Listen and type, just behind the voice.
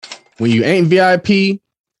When you ain't VIP,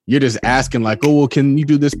 you're just asking like, oh, well, can you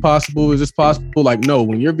do this possible? Is this possible? Like, no,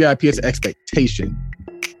 when you're VIP, it's expectation.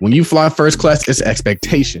 When you fly first class, it's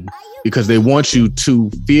expectation because they want you to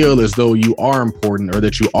feel as though you are important or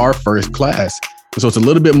that you are first class. So it's a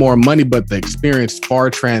little bit more money, but the experience far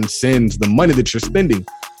transcends the money that you're spending.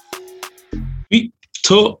 Tweet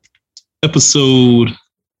Talk, episode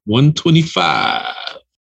 125.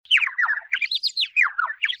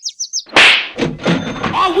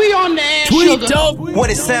 Are we on the Tweet Talk, what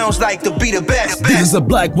it sounds like to be the best. This is a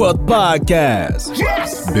Black Wealth Podcast.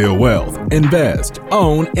 Yes. Build wealth, invest,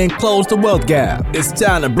 own, and close the wealth gap. It's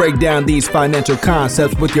time to break down these financial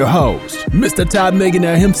concepts with your host, Mr. Top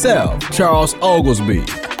Millionaire himself, Charles Oglesby,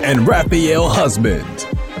 and Raphael Husband.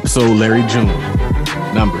 So Larry June,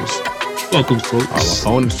 numbers. Welcome, folks. Our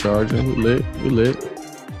phone is charging. We lit.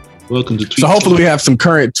 Welcome to Tweet So hopefully Talk. we have some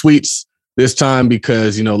current tweets this time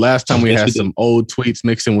because, you know, last time we had some old tweets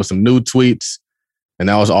mixing with some new tweets, and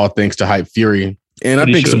that was all thanks to Hype Fury. And I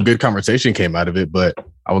think some good conversation came out of it, but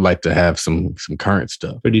I would like to have some current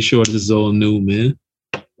stuff. Pretty sure this is all new, man.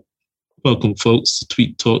 Welcome, folks, to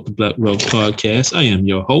Tweet Talk, the Black Wealth Podcast. I am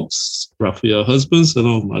your host, Raphael Husbands,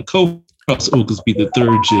 along with my co-host, Oglesby the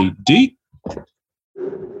third JD.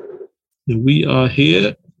 And we are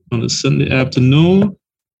here on a Sunday afternoon,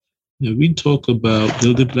 and we talk about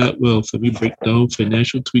building black wealth, and we break down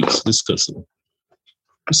financial tweets, discuss them.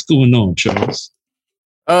 What's going on, Charles?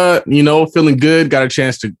 Feeling good. Got a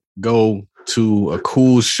chance to go to a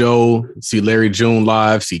cool show, see Larry June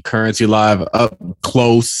live, see Currency live up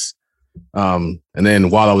close. And then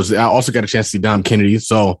while I also got a chance to see Dom Kennedy.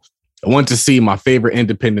 So I went to see my favorite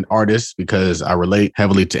independent artists because I relate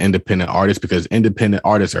heavily to independent artists because independent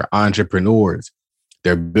artists are entrepreneurs.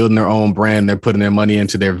 They're building their own brand. They're putting their money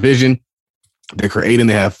into their vision. They're creating.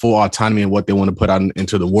 They have full autonomy in what they want to put out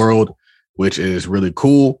into the world, which is really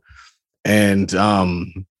cool. And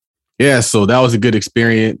so that was a good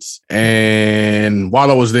experience. And while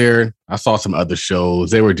I was there, I saw some other shows.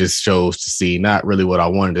 They were just shows to see, not really what I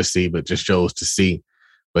wanted to see, but just shows to see.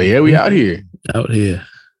 But yeah, we out here.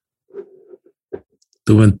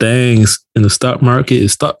 Doing things in the stock market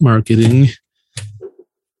is stock marketing.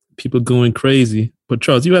 People going crazy. But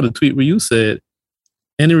Charles, you had a tweet where you said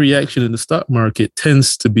any reaction in the stock market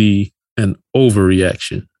tends to be an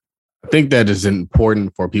overreaction. I think that is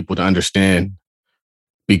important for people to understand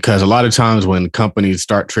because a lot of times when companies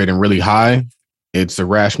start trading really high, it's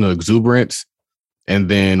irrational exuberance. And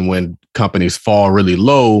then when companies fall really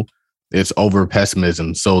low, it's over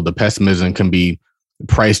pessimism. So the pessimism can be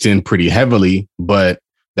priced in pretty heavily, but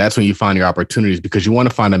that's when you find your opportunities because you want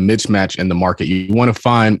to find a mismatch in the market. You want to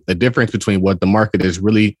find the difference between what the market is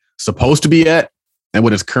really supposed to be at and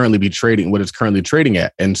what it's currently trading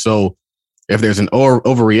at. And so if there's an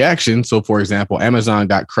overreaction, so for example, Amazon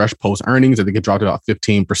got crushed post earnings. I think it dropped about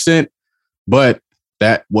 15%, but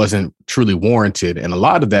that wasn't truly warranted. And a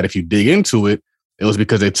lot of that, if you dig into it, it was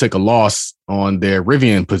because they took a loss on their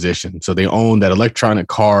Rivian position. So they owned that electronic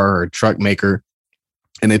car or truck maker,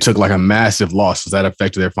 and they took like a massive loss. So that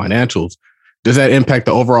affected their financials. Does that impact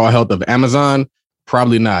the overall health of Amazon?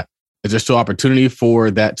 Probably not. Is there still opportunity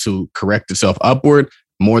for that to correct itself upward?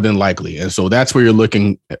 More than likely. And so that's where you're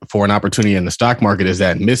looking for an opportunity in the stock market is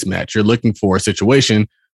that mismatch. You're looking for a situation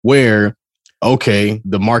where, okay,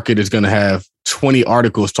 the market is going to have 20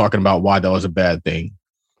 articles talking about why that was a bad thing.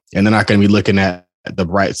 And they're not going to be looking at the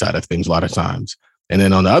bright side of things a lot of times. And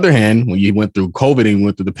then on the other hand, when you went through COVID and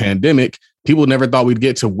went through the pandemic, people never thought we'd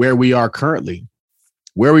get to where we are currently.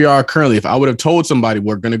 If I would have told somebody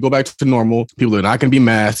we're going to go back to normal, people are not going to be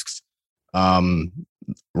masks.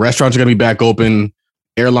 Restaurants are going to be back open.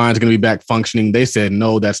 Airlines are going to be back functioning. They said,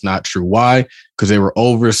 no, that's not true. Why? Because they were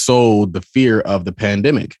oversold the fear of the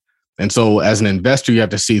pandemic. And so as an investor, you have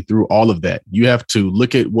to see through all of that. You have to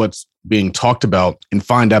look at what's being talked about and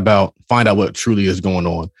find out what truly is going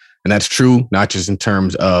on. And that's true, not just in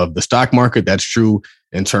terms of the stock market. That's true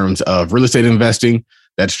in terms of real estate investing.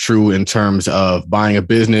 That's true in terms of buying a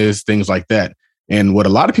business, things like that. And what a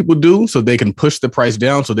lot of people do so they can push the price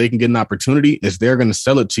down so they can get an opportunity is they're going to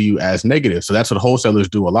sell it to you as negative. So that's what wholesalers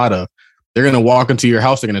do a lot of. They're going to walk into your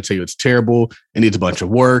house. They're going to tell you it's terrible. It needs a bunch of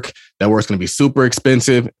work. That work's going to be super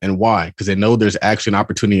expensive. And why? Because they know there's actually an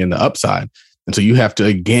opportunity in the upside. And so you have to,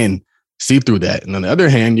 again, see through that. And on the other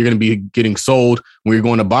hand, you're going to be getting sold when you're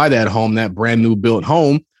going to buy that home, that brand new built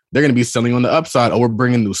home. They're going to be selling on the upside. Oh, we're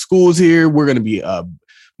bringing new schools here. We're going to be blah,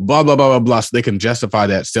 blah, blah, blah, blah. So they can justify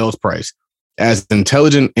that sales price. As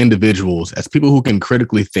intelligent individuals, as people who can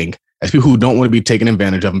critically think, as people who don't want to be taken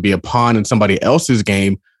advantage of and be a pawn in somebody else's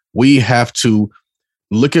game, we have to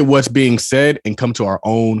look at what's being said and come to our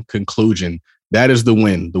own conclusion. That is the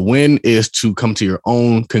win. The win is to come to your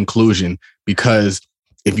own conclusion, because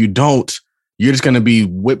if you don't, you're just going to be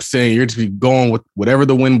whipsaying. You're just be going with whatever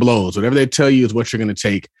the wind blows. Whatever they tell you is what you're going to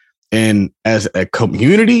take. And as a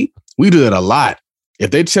community, we do that a lot.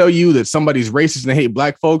 If they tell you that somebody's racist and they hate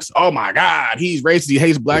black folks, oh my God, he's racist, he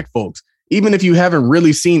hates black folks. Even if you haven't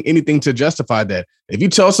really seen anything to justify that. If you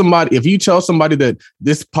tell somebody that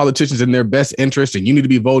this politician's in their best interest and you need to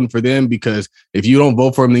be voting for them because if you don't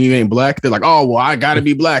vote for him, then you ain't black. They're like, oh, well, I got to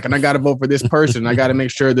be black and I got to vote for this person. I got to make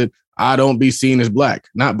sure that I don't be seen as black,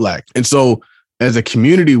 not black. And so as a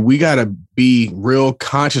community, we got to be real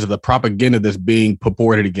conscious of the propaganda that's being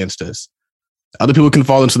purported against us. Other people can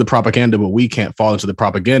fall into the propaganda, but we can't fall into the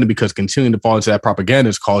propaganda because continuing to fall into that propaganda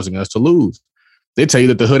is causing us to lose. They tell you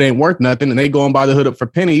that the hood ain't worth nothing and they go and buy the hood up for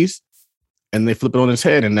pennies and they flip it on its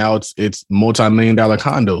head. And now it's multi-million-dollar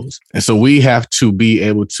condos. And so we have to be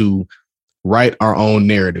able to write our own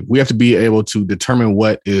narrative. We have to be able to determine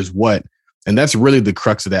what is what. And that's really the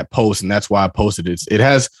crux of that post. And that's why I posted it. It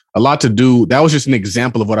has a lot to do. That was just an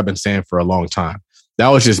example of what I've been saying for a long time. That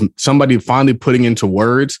was just somebody finally putting into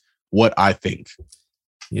words what I think.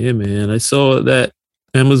 Yeah, man. I saw that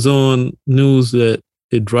Amazon news that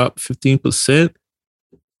it dropped 15%.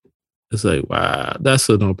 It's like, wow, that's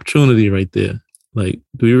an opportunity right there. Like,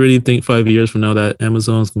 do we really think 5 years from now that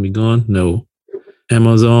Amazon's going to be gone? No.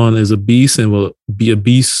 Amazon is a beast and will be a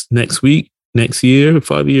beast next week, next year,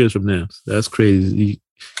 5 years from now. So that's crazy. You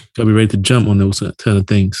got to be ready to jump on those kind of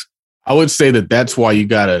things. I would say that that's why you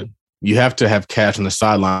have to have cash on the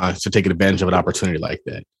sidelines to take advantage of an opportunity like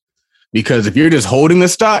that. Because if you're just holding the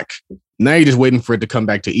stock, now you're just waiting for it to come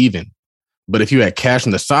back to even. But if you had cash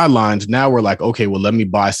on the sidelines, now we're like, okay, well, let me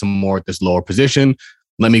buy some more at this lower position.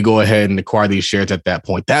 Let me go ahead and acquire these shares at that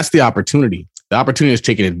point. That's the opportunity. The opportunity is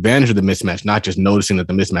taking advantage of the mismatch, not just noticing that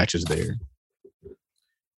the mismatch is there.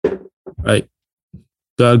 Right.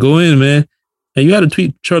 Gotta go in, man. And you had a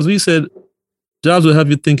tweet, Charles. We said jobs will have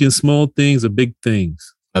you thinking small things or big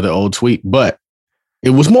things. Another old tweet, but it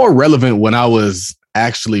was more relevant when I was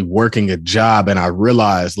actually working a job and I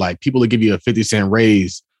realized like people will give you a 50-cent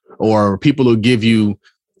raise or people will give you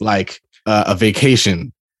like a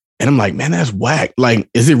vacation. And I'm like, man, that's whack. Like,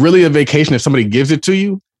 is it really a vacation if somebody gives it to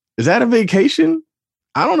you? Is that a vacation?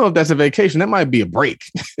 I don't know if that's a vacation. That might be a break.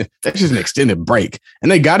 That's just an extended break.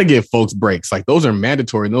 And they got to give folks breaks. Like those are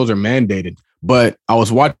mandatory and those are mandated. But I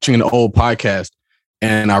was watching an old podcast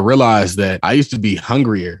and I realized that I used to be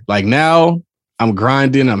hungrier. Like now I'm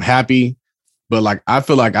grinding, I'm happy. But like, I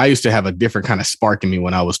feel like I used to have a different kind of spark in me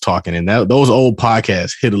when I was talking. And those old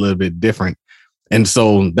podcasts hit a little bit different. And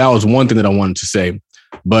so that was one thing that I wanted to say.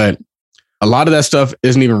 But a lot of that stuff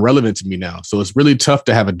isn't even relevant to me now. So it's really tough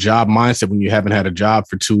to have a job mindset when you haven't had a job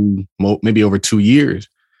for maybe over 2 years.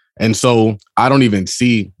 And so I don't even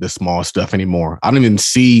see the small stuff anymore. I don't even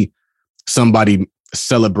see somebody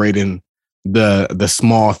celebrating the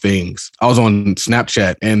small things. I was on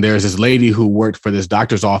Snapchat and there's this lady who worked for this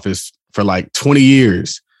doctor's office for like 20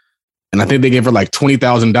 years. And I think they gave her like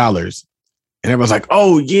 $20,000. And everyone's like,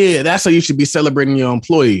 oh yeah, that's how you should be celebrating your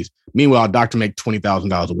employees. Meanwhile, a doctor makes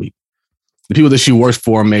 $20,000 a week. The people that she works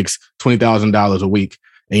for makes $20,000 a week.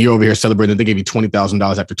 And you're over here celebrating that they gave you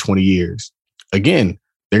 $20,000 after 20 years. Again,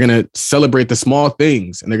 they're going to celebrate the small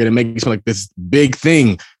things and they're going to make it sound like this big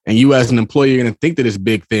thing. And you as an employee, you're going to think that it's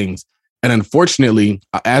big things. And unfortunately,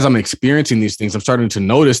 as I'm experiencing these things, I'm starting to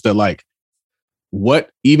notice that like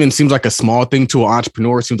what even seems like a small thing to an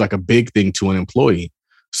entrepreneur seems like a big thing to an employee.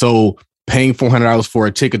 So paying $400 for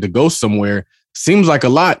a ticket to go somewhere seems like a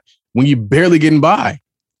lot when you're barely getting by.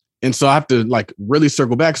 And so I have to like really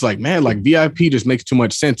circle back. It's like, man, like VIP just makes too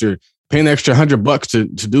much sense, or paying the extra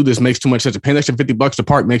 $100 to do this makes too much sense, or paying the extra $50 to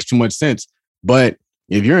park makes too much sense. But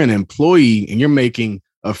if you're an employee and you're making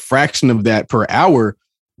a fraction of that per hour,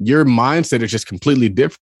 your mindset is just completely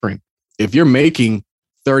different. If you're making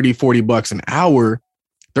 $30-$40 an hour,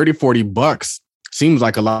 $30-$40 seems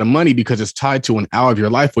like a lot of money because it's tied to an hour of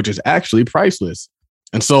your life, which is actually priceless.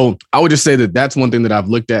 And so I would just say that that's one thing that I've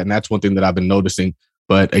looked at and that's one thing that I've been noticing.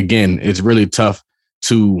 But again, it's really tough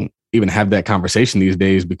to even have that conversation these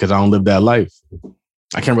days because I don't live that life.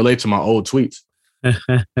 I can't relate to my old tweets.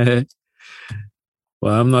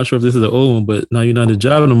 Well, I'm not sure if this is the old one, but now you're not in the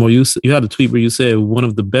job no more. You had a tweet where you said one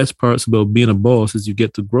of the best parts about being a boss is you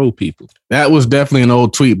get to grow people. That was definitely an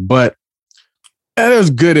old tweet, but there's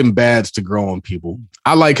good and bads to growing people.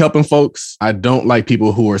 I like helping folks. I don't like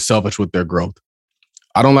people who are selfish with their growth.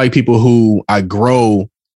 I don't like people who I grow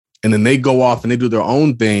and then they go off and they do their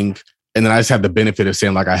own thing. And then I just have the benefit of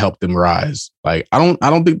saying like, I helped them rise. Like, I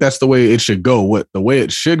don't think that's the way it should go. The way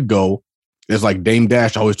it should go is like Dame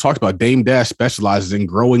Dash always talks about. Dame Dash specializes in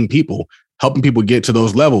growing people, helping people get to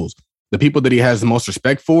those levels. The people that he has the most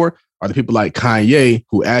respect for are the people like Kanye,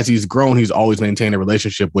 who as he's grown, he's always maintained a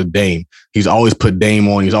relationship with Dame. He's always put Dame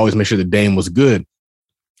on. He's always made sure that Dame was good.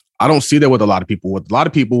 I don't see that with a lot of people. With a lot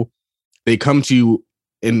of people, they come to you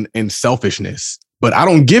in selfishness, but I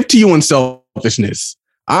don't give to you in selfishness.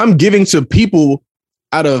 I'm giving to people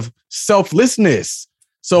out of selflessness.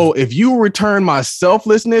 So if you return my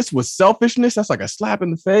selflessness with selfishness, that's like a slap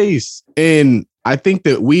in the face. And I think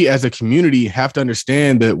that we as a community have to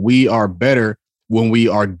understand that we are better when we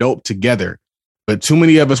are dope together. But too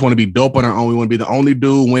many of us want to be dope on our own. We want to be the only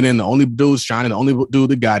dude winning, the only dude shining, the only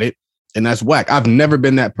dude that got it. And that's whack. I've never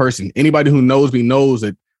been that person. Anybody who knows me knows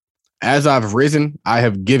that as I've risen, I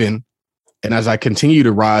have given. And as I continue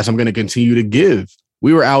to rise, I'm going to continue to give.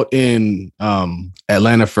 We were out in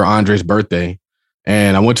Atlanta for Andre's birthday.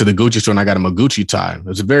 And I went to the Gucci store and I got him a Gucci tie. It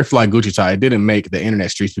was a very fly Gucci tie. It didn't make the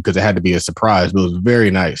internet streets because it had to be a surprise, but it was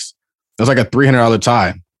very nice. It was like a $300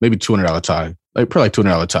 tie, maybe $200 tie, probably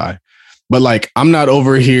 $200 tie. But like, I'm not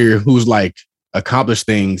over here who's like accomplished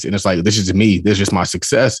things. And it's like, this is me. This is just my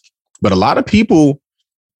success. But a lot of people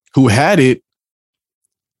who had it,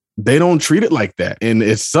 they don't treat it like that. And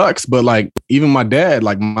it sucks. But like, even my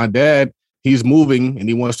dad, he's moving and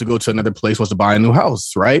he wants to go to another place, wants to buy a new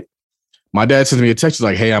house, right? My dad sends me a text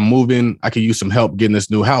like, hey, I'm moving. I could use some help getting this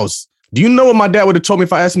new house. Do you know what my dad would have told me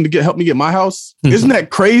if I asked him to help me get my house? Isn't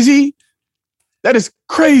that crazy? That is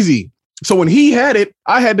crazy. So when he had it,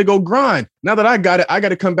 I had to go grind. Now that I got it, I got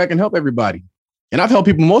to come back and help everybody. And I've helped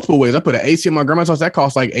people multiple ways. I put an AC in my grandma's house. That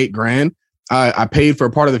cost like $8,000. I paid for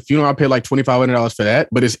a part of the funeral. I paid like $2,500 for that.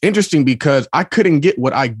 But it's interesting because I couldn't get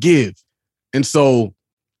what I give. And so,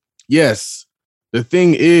 yes, the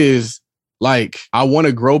thing is, like, I want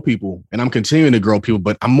to grow people and I'm continuing to grow people,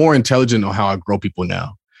 but I'm more intelligent on how I grow people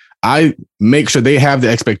now. I make sure they have the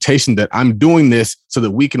expectation that I'm doing this so that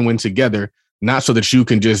we can win together, not so that you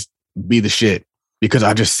can just be the shit. Because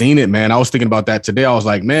I just seen it, man. I was thinking about that today. I was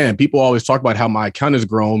like, man, people always talk about how my account has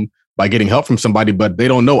grown by getting help from somebody, but they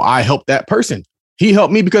don't know I helped that person. He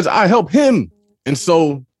helped me because I helped him. And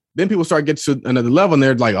so then people start getting to another level and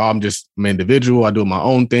they're like, oh, I'm just an individual. I do my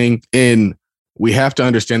own thing. And we have to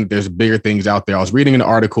understand that there's bigger things out there. I was reading an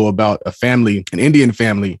article about a family, an Indian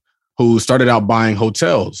family, who started out buying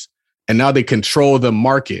hotels, and now they control the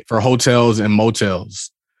market for hotels and motels.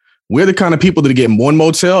 We're the kind of people that get one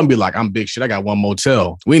motel and be like, I'm big shit. I got one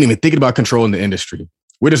motel. We ain't even thinking about controlling the industry.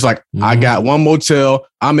 We're just like, I got one motel.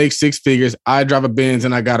 I make 6 figures. I drive a Benz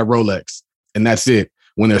and I got a Rolex. And that's it.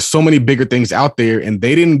 When there's so many bigger things out there and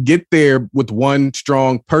they didn't get there with one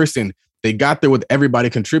strong person. They got there with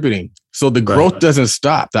everybody contributing. So the growth doesn't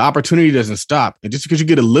stop. The opportunity doesn't stop. And just because you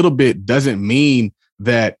get a little bit doesn't mean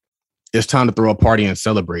that it's time to throw a party and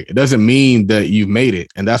celebrate. It doesn't mean that you've made it.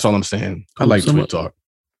 And that's all I'm saying. I like Tweet Talk.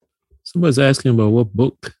 Somebody's asking about what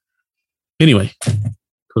book. Anyway,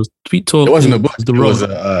 because Tweet Talk. It wasn't a book.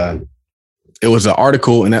 It was an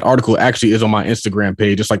article. And that article actually is on my Instagram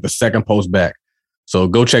page. It's like the second post back. So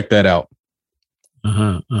go check that out.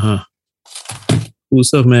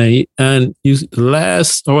 What's up, man? And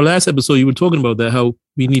last episode, you were talking about that, how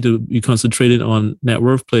we need to be concentrated on net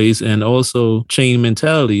worth plays and also chain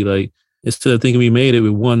mentality. Like, instead of thinking we made it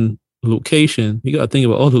with one location, you got to think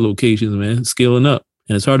about all the locations, man, scaling up.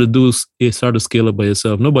 And it's hard to do. It's hard to scale up by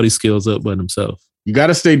yourself. Nobody scales up by themselves. You got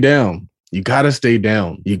to stay down. You got to stay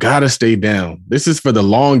down. You got to stay down. This is for the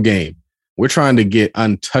long game. We're trying to get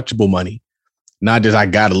untouchable money, not just I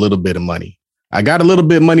got a little bit of money. I got a little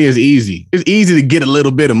bit of money is easy. It's easy to get a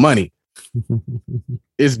little bit of money.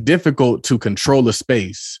 It's difficult to control the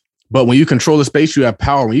space. But when you control the space, you have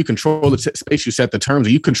power. When you control the space, you set the terms.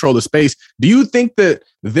 When you control the space, do you think that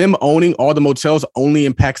them owning all the motels only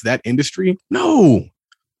impacts that industry? No.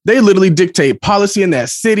 They literally dictate policy in that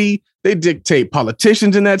city. They dictate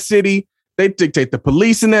politicians in that city. They dictate the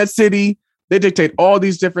police in that city. They dictate all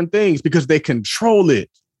these different things because they control it.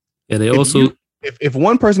 Yeah, they also... If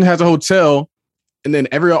one person has a hotel, and then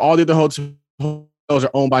all the other hotels are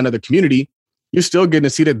owned by another community, you're still getting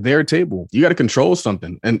a seat at their table. You got to control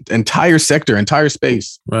something, an entire sector, entire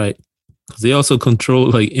space. Right. Because they also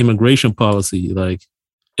control like immigration policy. Like,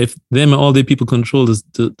 if them and all the people control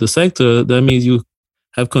the sector, that means you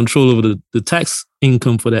have control over the tax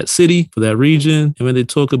income for that city, for that region. And when they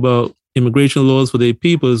talk about immigration laws for their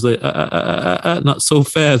people, it's like, not so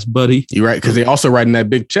fast, buddy. You're right. Because they also writing that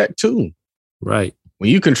big check too. Right. When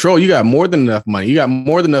you control, you got more than enough money. You got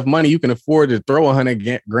more than enough money. You can afford to throw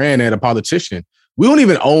 $100,000 at a politician. We don't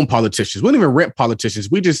even own politicians. We don't even rent politicians.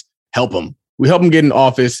 We just help them. We help them get in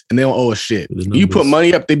office and they don't owe us shit. You put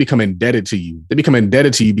money up, they become indebted to you. They become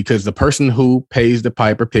indebted to you because the person who pays the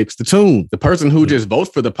piper picks the tune. The person who just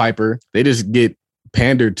votes for the piper, they just get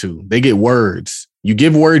pandered to. They get words. You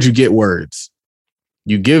give words, you get words.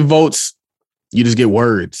 You give votes, you just get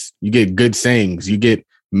words. You get good sayings. You get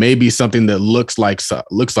maybe something that looks like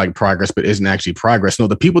progress, but isn't actually progress. No,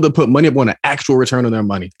 the people that put money up want an actual return on their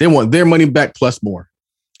money. They want their money back plus more.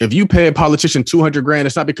 If you pay a politician $200,000,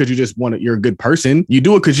 it's not because you just want it. You're a good person. You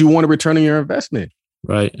do it because you want a return on your investment.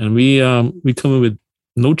 Right. And we come in with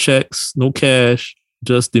no checks, no cash,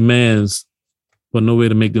 just demands, but no way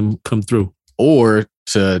to make them come through. Or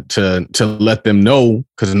to let them know,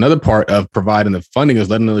 because another part of providing the funding is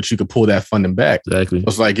letting them know that you could pull that funding back. Exactly.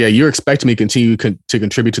 It's like, yeah, you're expecting me to continue to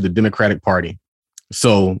contribute to the Democratic Party.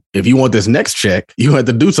 So if you want this next check, you have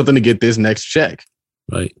to do something to get this next check.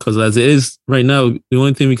 Right. Because as it is right now, the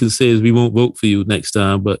only thing we can say is we won't vote for you next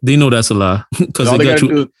time. But they know that's a lie. Because they got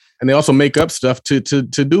you. And they also make up stuff to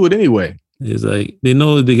do it anyway. It's like they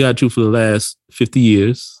know they got you for the last 50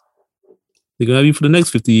 years. They're going to have you for the next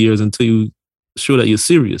 50 years until you show that you're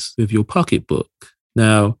serious with your pocketbook.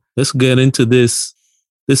 Now, let's get into this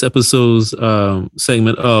episode's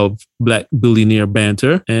segment of Black Billionaire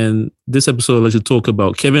Banter. And this episode, let's talk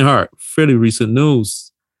about Kevin Hart. Fairly recent news.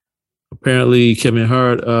 Apparently, Kevin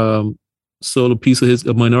Hart sold a piece of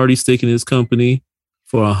a minority stake in his company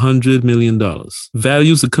for $100 million.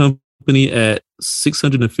 Values the company at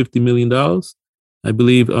 $650 million. I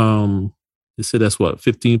believe they said that's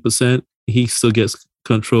 15%. He still gets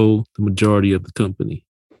control the majority of the company.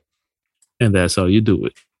 And that's how you do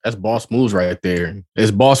it. That's boss moves right there.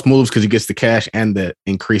 It's boss moves because he gets the cash and the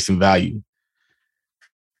increase in value.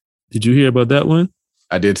 Did you hear about that one?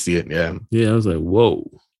 I did see it, yeah. Yeah, I was like,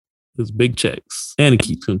 whoa. There's big checks. And it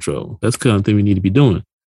keeps control. That's the kind of thing we need to be doing.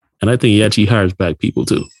 And I think he actually hires black people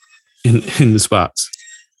too in the spots.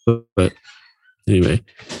 But anyway,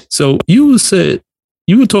 so you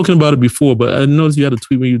were talking about it before, but I noticed you had a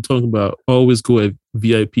tweet when you were talking about always go at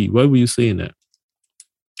VIP. Why were you saying that?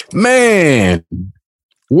 Man,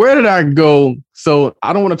 where did I go? So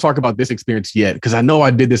I don't want to talk about this experience yet because I know I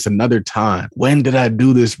did this another time. When did I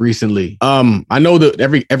do this recently? I know that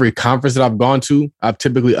every conference that I've gone to, I've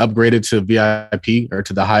typically upgraded to VIP or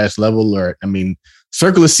to the highest level.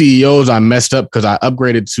 Circle of CEOs, I messed up because I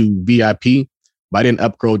upgraded to VIP, but I didn't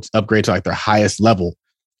upgrade to like their highest level.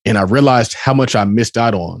 And I realized how much I missed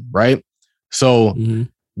out on, right? So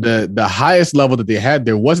the highest level that they had,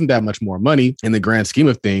 there wasn't that much more money in the grand scheme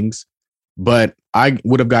of things, but I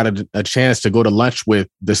would have got a chance to go to lunch with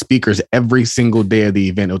the speakers every single day of the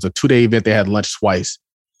event. It was a 2-day event. They had lunch twice.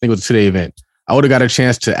 I think it was a 2-day event. I would have got a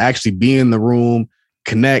chance to actually be in the room,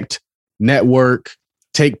 connect, network,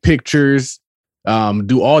 take pictures,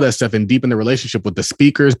 do all that stuff and deepen the relationship with the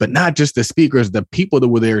speakers, but not just the speakers, the people that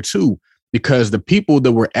were there too, because the people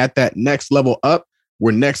that were at that next level up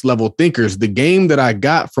were next level thinkers. The game that I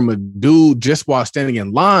got from a dude just while standing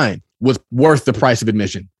in line was worth the price of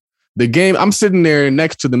admission. The game, I'm sitting there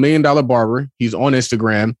next to the $1 Million Barber. He's on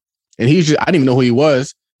Instagram and I didn't even know who he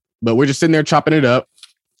was, but we're just sitting there chopping it up.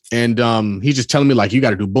 And he's just telling me like, you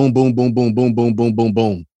got to do boom, boom, boom, boom, boom, boom, boom, boom,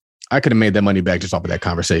 boom. I could have made that money back just off of that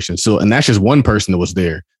conversation. So, and that's just one person that was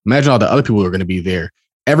there. Imagine all the other people who were going to be there.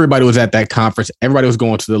 Everybody was at that conference. Everybody was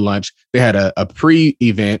going to the lunch. They had a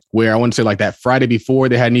pre-event where I want to say like that Friday before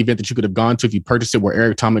they had an event that you could have gone to if you purchased it where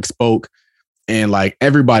Eric Tomic spoke. And like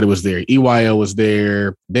everybody was there. EYL was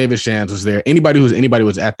there. David Shands was there. Anybody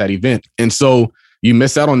was at that event. And so you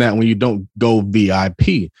miss out on that when you don't go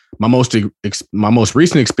VIP. My most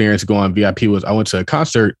recent experience going VIP was I went to a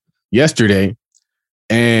concert yesterday,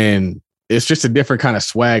 and it's just a different kind of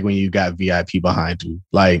swag when you got VIP behind you.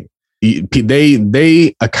 Like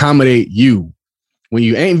they accommodate you. When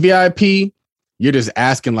you ain't VIP, you're just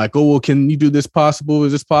asking like, oh, well, can you do this possible?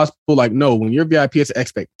 Is this possible? Like, no, when you're VIP, it's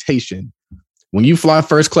expectation. When you fly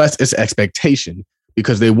first class, it's expectation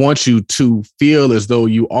because they want you to feel as though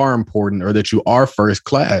you are important or that you are first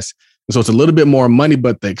class. And so it's a little bit more money,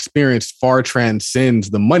 but the experience far transcends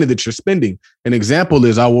the money that you're spending. An example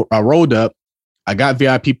is I rolled up, I got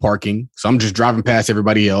VIP parking. So I'm just driving past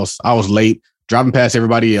everybody else. I was late, driving past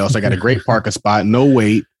everybody else. I got a great parking spot, no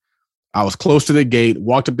wait. I was close to the gate,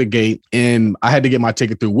 walked up the gate, and I had to get my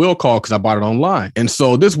ticket through Will Call because I bought it online. And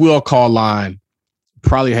so this Will Call line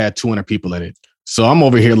probably had 200 people in it. So I'm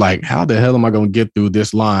over here like, how the hell am I going to get through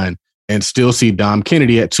this line and still see Dom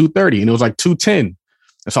Kennedy at 2:30? And it was like 2:10.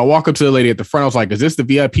 And so I walk up to the lady at the front. I was like, is this the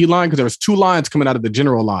VIP line? Because there was 2 lines coming out of the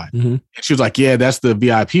general line. Mm-hmm. And she was like, yeah, that's the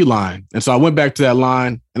VIP line. And so I went back to that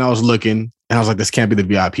line and I was looking and I was like, this can't be the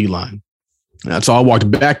VIP line. And so I walked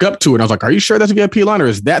back up to it. And I was like, are you sure that's the VIP line or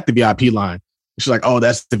is that the VIP line? She's like, oh,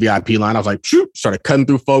 that's the VIP line. I was like, shoot, started cutting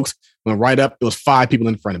through folks, went right up. It was 5 people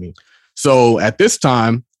in front of me. So at this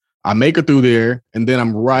time, I make it through there, and then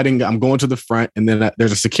I'm going to the front, and then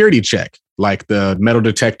there's a security check. Like the metal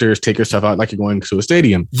detectors, take your stuff out like you're going to a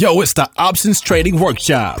stadium. Yo, it's the Options Trading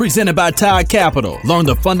Workshop, presented by Tide Capital. Learn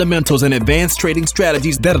the fundamentals and advanced trading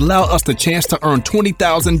strategies that allow us the chance to earn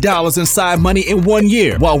 $20,000 in side money in 1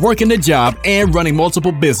 year while working a job and running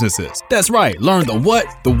multiple businesses. That's right. Learn the what,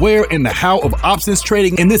 the where, and the how of options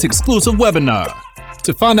trading in this exclusive webinar.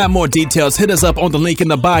 To find out more details, hit us up on the link in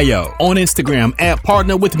the bio, on Instagram at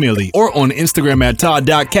Partner with Millie, or on Instagram at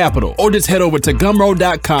Todd.Capital, or just head over to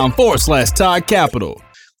Gumroad.com/Todd Capital.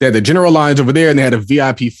 They had the general lines over there, and they had a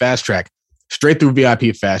VIP fast track, straight through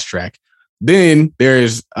VIP fast track. Then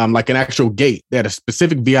there's like an actual gate. They had a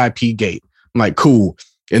specific VIP gate. I'm like, cool.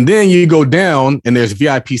 And then you go down, and there's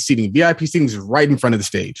VIP seating. VIP seating is right in front of the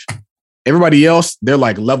stage. Everybody else, they're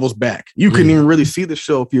like levels back. You couldn't even really see the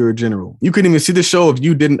show if you were a general. You couldn't even see the show if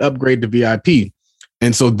you didn't upgrade to VIP.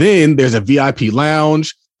 And so then there's a VIP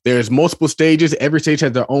lounge. There's multiple stages. Every stage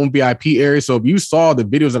has their own VIP area. So if you saw the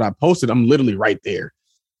videos that I posted, I'm literally right there.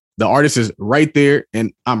 The artist is right there,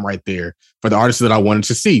 and I'm right there for the artists that I wanted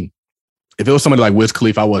to see. If it was somebody like Wiz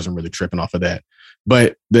Khalifa, I wasn't really tripping off of that.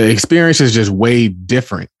 But the experience is just way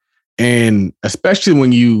different. And especially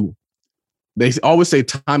when they always say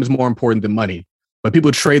time is more important than money, but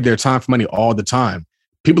people trade their time for money all the time.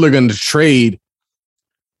 People are going to trade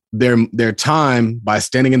their time by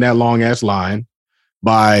standing in that long ass line,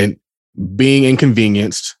 by being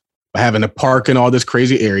inconvenienced, by having to park in all this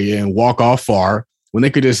crazy area and walk off far when they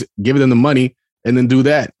could just give them the money and then do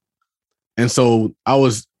that. And so I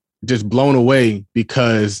was just blown away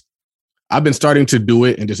because I've been starting to do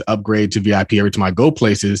it and just upgrade to VIP every time I go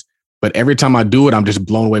places. But every time I do it, I'm just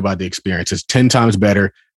blown away by the experience. It's 10 times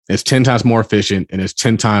better. It's 10 times more efficient, and it's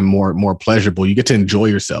 10 times more pleasurable. You get to enjoy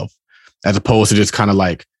yourself as opposed to just kind of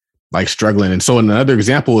like struggling. And so another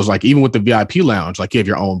example is like, even with the VIP lounge, like you have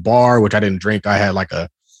your own bar, which I didn't drink. I had like a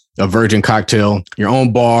virgin cocktail, your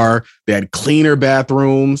own bar. They had cleaner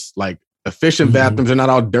bathrooms, like efficient bathrooms. They're not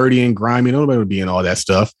all dirty and grimy. Nobody would be in all that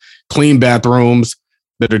stuff. Clean bathrooms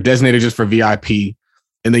that are designated just for VIP.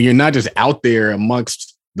 And then you're not just out there amongst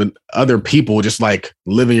the other people just like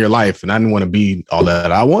living your life. And I didn't want to be all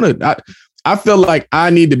that. I feel like I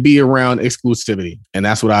need to be around exclusivity, and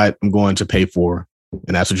that's what I'm going to pay for.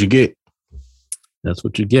 And that's what you get. That's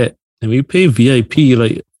what you get. And when you pay VIP,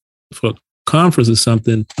 like for a conference or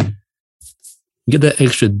something, you get that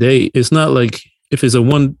extra day. It's not like if there's a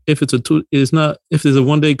 1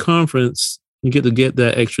 day conference, you get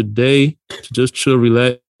that extra day to just chill,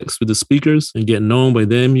 relax with the speakers and get known by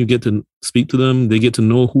them. You get to speak to them. They get to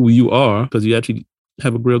know who you are because you actually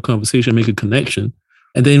have a real conversation, make a connection.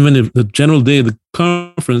 And then when the general day of the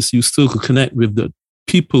conference, you still could connect with the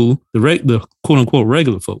people, the quote unquote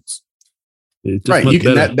regular folks. Right.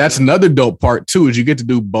 That's another dope part too, is you get to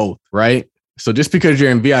do both, right? So just because you're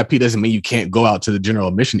in VIP doesn't mean you can't go out to the general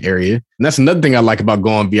admission area. And that's another thing I like about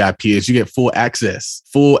going VIP is you get full access.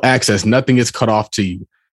 Nothing is cut off to you.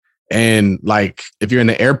 And like, if you're in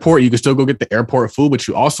the airport, you can still go get the airport food, but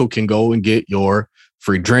you also can go and get your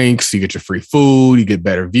free drinks. You get your free food. You get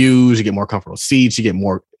better views. You get more comfortable seats. You get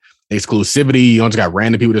more exclusivity. You don't just got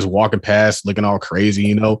random people just walking past, looking all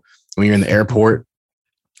crazy, when you're in the airport.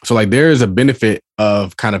 So like, there is a benefit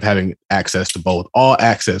of kind of having access to both, all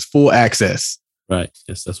access, full access. Right.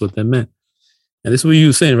 Yes, that's what that meant. And this is what you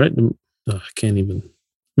were saying, right? I can't even.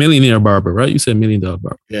 Millionaire barber, right? You said $1 million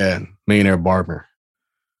barber. Yeah, millionaire barber.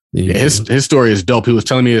 Yeah, his story is dope. He was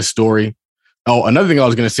telling me his story. Oh, another thing I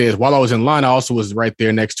was going to say is while I was in line, I also was right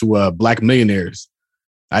there next to Black millionaires.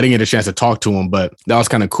 I didn't get a chance to talk to him, but that was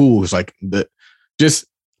kind of cool. It's like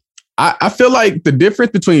I feel like the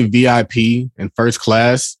difference between VIP and first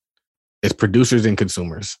class is producers and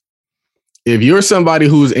consumers. If you're somebody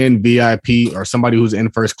who's in VIP or somebody who's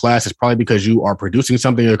in first class, it's probably because you are producing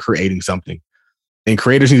something or creating something. And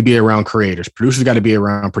creators need to be around creators. Producers got to be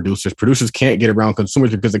around producers. Producers can't get around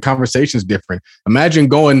consumers because the conversation is different. Imagine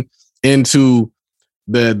going into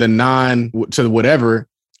the non to whatever,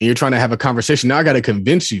 and you're trying to have a conversation. Now I got to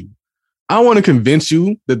convince you. I don't want to convince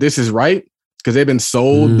you that this is right because they've been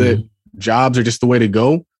sold that jobs are just the way to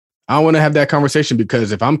go. I want to have that conversation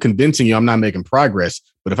because if I'm convincing you, I'm not making progress.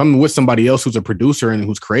 But if I'm with somebody else who's a producer and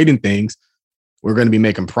who's creating things, we're going to be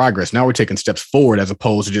making progress. Now we're taking steps forward as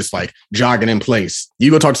opposed to just like jogging in place. You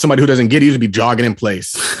go talk to somebody who doesn't get it, you should be jogging in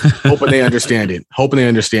place, hoping they understand it.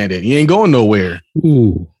 You ain't going nowhere.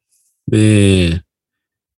 Ooh, man.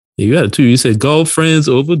 You got it too. You said golf friends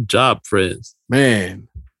over job friends. Man.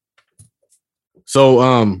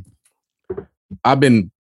 So I've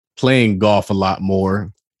been playing golf a lot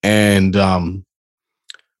more. And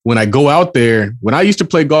when I go out there, when I used to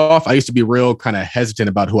play golf, I used to be real kind of hesitant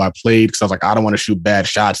about who I played because I was like, I don't want to shoot bad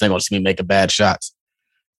shots. They're going to see me making bad shots.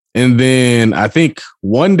 And then I think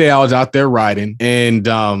one day I was out there riding and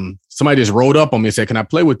somebody just rolled up on me and said, can I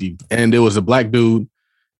play with you? And it was a black dude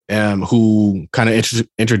who kind of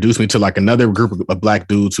introduced me to like another group of black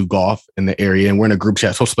dudes who golf in the area. And we're in a group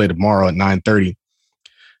chat supposed to play tomorrow at 9:30.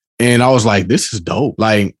 And I was like, this is dope.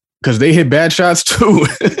 Like, because they hit bad shots too.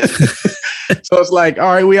 So it's like,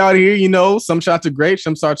 all right, we out here, you know, some shots are great.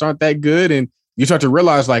 Some shots aren't that good. And you start to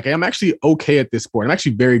realize like, hey, I'm actually okay at this sport. I'm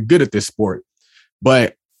actually very good at this sport.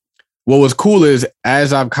 But what was cool is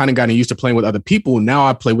as I've kind of gotten used to playing with other people, now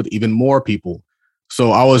I play with even more people.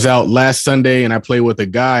 So I was out last Sunday and I played with a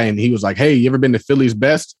guy and he was like, hey, you ever been to Philly's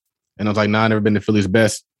Best? And I was like, nah, I've never been to Philly's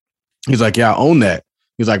Best. He's like, yeah, I own that.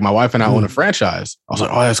 He's like, my wife and I own a franchise. I was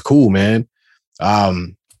like, oh, that's cool, man.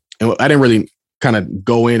 And I didn't really kind of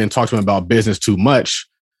go in and talk to him about business too much,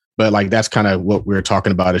 but like, that's kind of what we were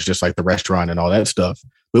talking about is just like the restaurant and all that stuff.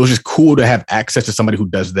 But it was just cool to have access to somebody who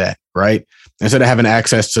does that, right? Instead of having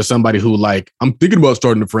access to somebody who like, I'm thinking about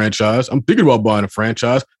starting a franchise. I'm thinking about buying a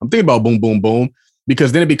franchise. I'm thinking about boom, boom, boom,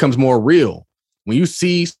 because then it becomes more real. When you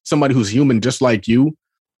see somebody who's human just like you,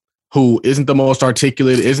 who isn't the most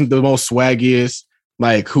articulate, isn't the most swaggiest,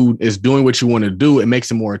 like who is doing what you want to do, it makes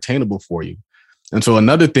it more attainable for you. And so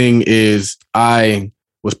another thing is I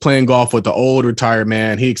was playing golf with the old retired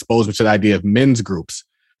man. He exposed me to the idea of men's groups.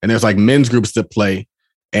 And there's like men's groups that play.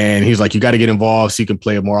 And he's like, you got to get involved so you can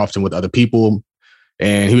play more often with other people.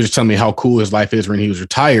 And he was just telling me how cool his life is when he was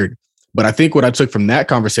retired. But I think what I took from that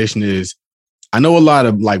conversation is I know a lot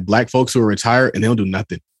of like black folks who are retired and they don't do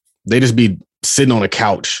nothing. They just be sitting on a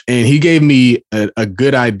couch. And he gave me a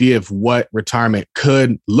good idea of what retirement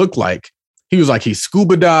could look like. He was like, he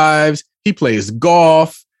scuba dives, he plays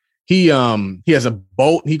golf, he has a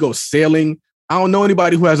boat, he goes sailing. I don't know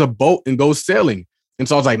anybody who has a boat and goes sailing. And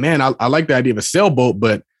so I was like, man, I like the idea of a sailboat,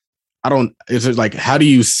 but it's just like, how do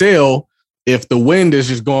you sail if the wind is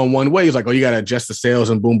just going one way? He's like, oh, you got to adjust the sails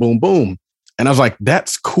and boom, boom, boom. And I was like,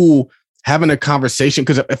 that's cool having a conversation.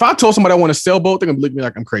 Because if I told somebody I want a sailboat, they're going to look at me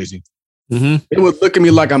like I'm crazy. Mm-hmm. They would look at me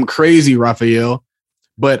like I'm crazy, Raphael.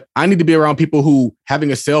 But I need to be around people who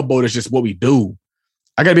having a sailboat is just what we do.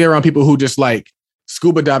 I got to be around people who just like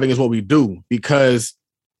scuba diving is what we do, because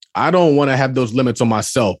I don't want to have those limits on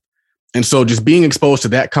myself. And so just being exposed to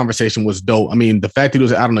that conversation was dope. I mean, the fact that he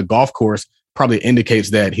was out on the golf course probably indicates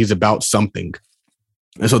that he's about something.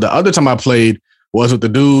 And so the other time I played was with the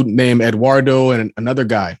dude named Eduardo and another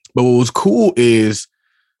guy. But what was cool is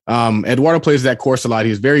Eduardo plays that course a lot.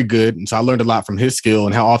 He's very good. And so I learned a lot from his skill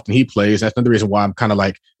and how often he plays. That's another reason why I'm kind of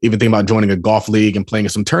like even thinking about joining a golf league and playing in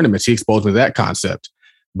some tournaments. He exposed me to that concept.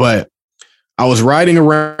 But I was riding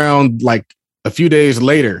around like a few days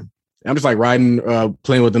later. I'm just like riding,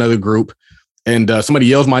 playing with another group. And somebody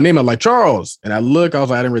yells my name. I'm like, Charles. And I look, I was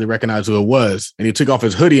like, I didn't really recognize who it was. And he took off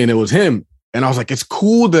his hoodie and it was him. And I was like, it's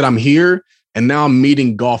cool that I'm here. And now I'm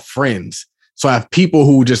meeting golf friends. So I have people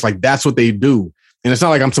who just like, that's what they do. And it's not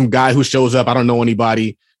like I'm some guy who shows up, I don't know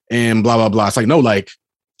anybody and blah, blah, blah. It's like, no, like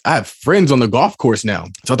I have friends on the golf course now.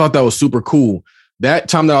 So I thought that was super cool. That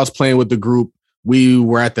time that I was playing with the group, we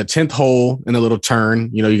were at the 10th hole in a little turn.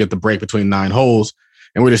 You know, you get the break between 9 holes.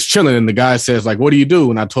 And we're just chilling. And the guy says, like, what do you do?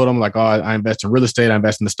 And I told him, like, oh, I invest in real estate. I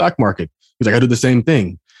invest in the stock market. He's like, I do the same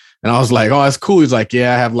thing. And I was like, oh, that's cool. He's like,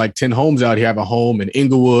 yeah, I have like 10 homes out here. I have a home in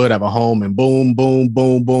Inglewood. I have a home in boom, boom,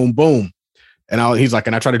 boom, boom, boom. And he's like,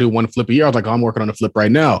 and I try to do one flip a year. I was like, oh, I'm working on a flip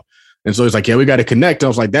right now. And so he's like, yeah, we got to connect. And I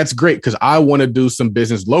was like, that's great, because I want to do some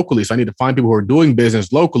business locally. So I need to find people who are doing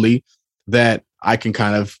business locally that I can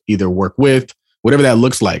kind of either work with, whatever that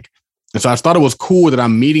looks like. And so I thought it was cool that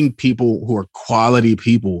I'm meeting people who are quality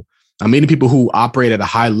people. I'm meeting people who operate at a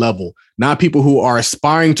high level, not people who are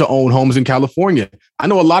aspiring to own homes in California. I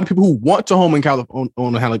know a lot of people who want to own a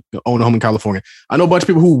home in California. I know a bunch of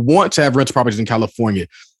people who want to have rental properties in California.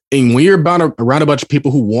 And when you're around a bunch of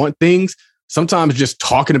people who want things, sometimes just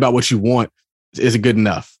talking about what you want isn't good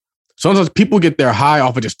enough. Sometimes people get their high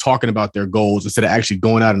off of just talking about their goals instead of actually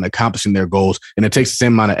going out and accomplishing their goals. And it takes the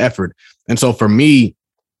same amount of effort. And so for me,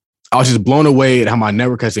 I was just blown away at how my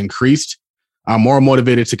network has increased. I'm more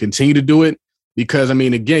motivated to continue to do it because, I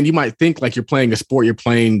mean, again, you might think like you're playing a sport, you're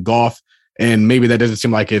playing golf, and maybe that doesn't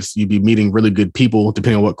seem like you'd be meeting really good people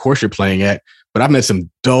depending on what course you're playing at. But I've met some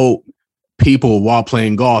dope people while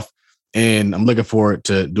playing golf, and I'm looking forward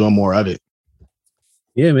to doing more of it.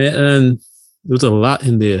 Yeah, man. And there's a lot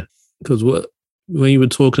in there because when you were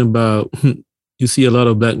talking about you see a lot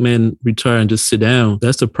of black men retire and just sit down.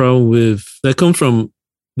 That's the problem that comes from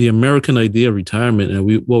the American idea of retirement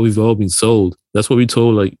and what we've all been sold. That's what we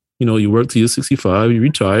told, like, you work till you're 65, you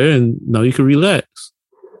retire, and now you can relax.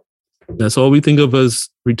 That's all we think of as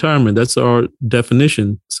retirement. That's our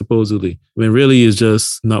definition, supposedly. When really it's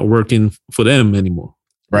just not working for them anymore.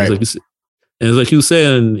 Right. And it's like you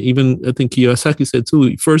said, and even I think Kiyosaki said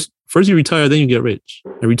too, first you retire, then you get rich.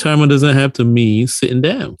 And retirement doesn't have to mean sitting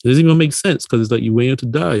down. It doesn't even make sense because it's like you're waiting to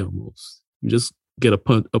die almost. You just get a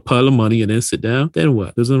pile of money and then sit down. Then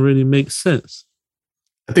what? Doesn't really make sense.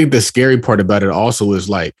 I think the scary part about it also is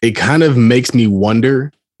like, it kind of makes me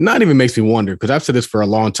wonder. Not even makes me wonder, because I've said this for a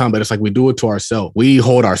long time, but it's like we do it to ourselves. We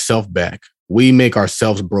hold ourselves back. We make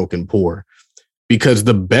ourselves broke and poor. Because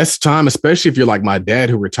the best time, especially if you're like my dad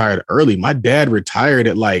who retired early, my dad retired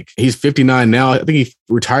at he's 59 now. I think he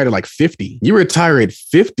retired at 50. You retire at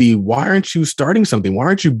 50. Why aren't you starting something? Why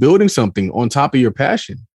aren't you building something on top of your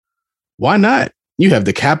passion? Why not? You have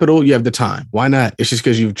the capital, you have the time. Why not? It's just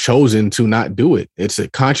because you've chosen to not do it. It's a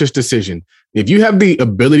conscious decision. If you have the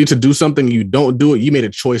ability to do something, you don't do it. You made a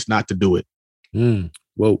choice not to do it.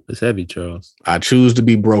 Whoa, it's heavy, Charles. I choose to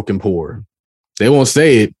be broke and poor. They won't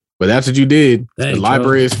say it, but that's what you did. Dang, the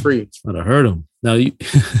library is free. I'd have heard him. Now, you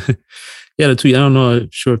had a tweet. I don't know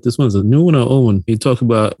sure if this one's a new one or old one. He talked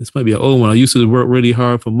about, this might be an old one. I used to work really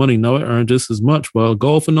hard for money. Now I earn just as much while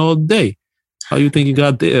golfing all day. How you think you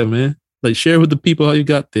got there, man? Like, share with the people how you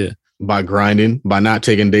got there. By grinding, by not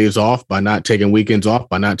taking days off, by not taking weekends off,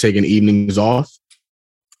 by not taking evenings off.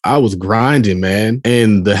 I was grinding, man.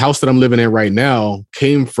 And the house that I'm living in right now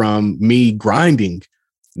came from me grinding.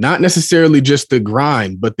 Not necessarily just the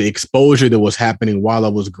grind, but the exposure that was happening while I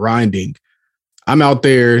was grinding. I'm out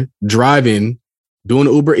there driving,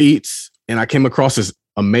 doing Uber Eats, and I came across this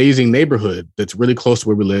amazing neighborhood that's really close to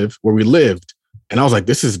where we lived. And I was like,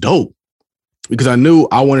 this is dope. Because I knew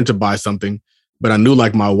I wanted to buy something, but I knew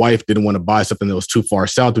like my wife didn't want to buy something that was too far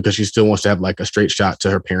south because she still wants to have like a straight shot to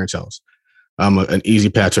her parents' house. An easy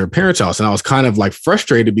path to her parents' house. And I was kind of like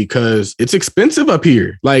frustrated because it's expensive up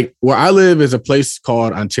here. Like where I live is a place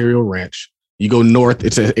called Ontario Ranch. You go north,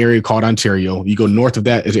 it's an area called Ontario. You go north of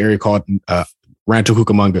that is an area called Rancho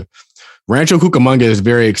Cucamonga. Rancho Cucamonga is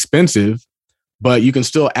very expensive, but you can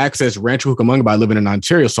still access Rancho Cucamonga by living in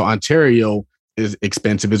Ontario. So Ontario is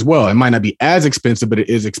expensive as well. It might not be as expensive, but it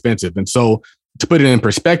is expensive. And so to put it in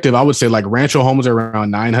perspective, I would say like Rancho homes are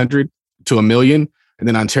around 900 to $1 million. And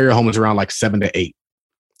then Ontario homes around like 7 to 8.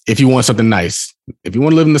 If you want something nice, if you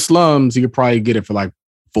want to live in the slums, you could probably get it for like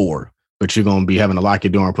 4, but you're going to be having to lock your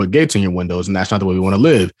door and put gates in your windows. And that's not the way we want to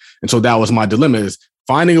live. And so that was my dilemma, is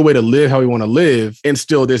finding a way to live how we want to live in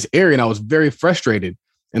still this area. And I was very frustrated.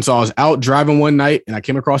 And so I was out driving one night and I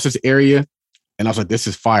came across this area and I was like, this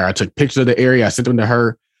is fire. I took pictures of the area. I sent them to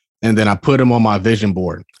her and then I put them on my vision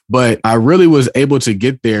board. But I really was able to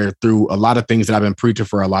get there through a lot of things that I've been preaching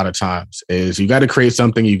for a lot of times. Is you got to create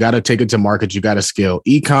something, you got to take it to market, you got to scale.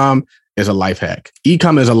 E-com is a life hack.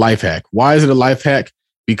 E-com is a life hack. Why is it a life hack?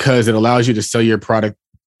 Because it allows you to sell your product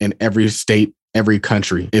in every state, every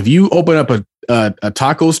country. If you open up a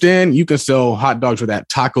taco stand, you can sell hot dogs where that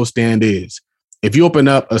taco stand is. If you open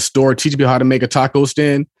up a store, teach people how to make a taco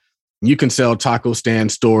stand, you can sell taco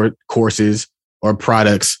stand store courses or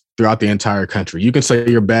products throughout the entire country. You can sell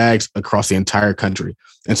your bags across the entire country.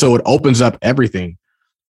 And so it opens up everything.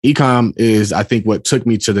 E-com is, I think, what took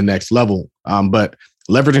me to the next level. But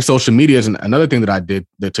leveraging social media is another thing that I did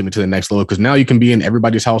that took me to the next level, because now you can be in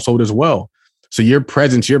everybody's household as well. So your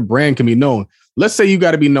presence, your brand can be known. Let's say you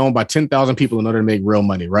got to be known by 10,000 people in order to make real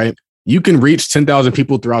money, right? You can reach 10,000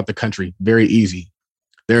 people throughout the country. Very easy.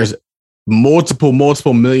 There's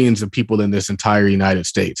multiple millions of people in this entire United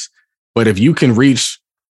States. But if you can reach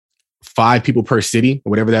 5 people per city, or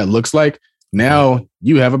whatever that looks like, now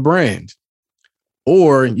you have a brand.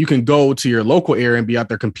 Or you can go to your local area and be out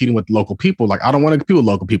there competing with local people. Like, I don't want to compete with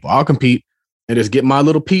local people. I'll compete and just get my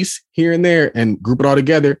little piece here and there and group it all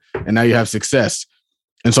together. And now you have success.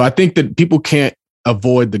 And so I think that people can't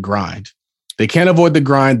avoid the grind. They can't avoid the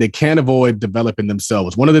grind. They can't avoid developing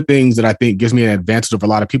themselves. One of the things that I think gives me an advantage over a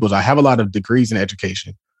lot of people is I have a lot of degrees in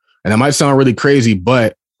education. And that might sound really crazy,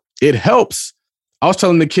 but it helps. I was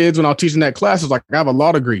telling the kids when I was teaching that class, I was like, I have a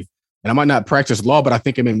law degree and I might not practice law, but I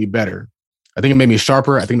think it made me better. I think it made me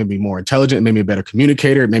sharper. I think it made me more intelligent. It made me a better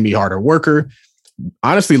communicator. It made me a harder worker.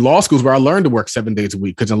 Honestly, law school is where I learned to work 7 days a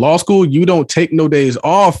week, because in law school, you don't take no days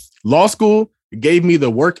off. Law school gave me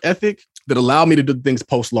the work ethic that allowed me to do things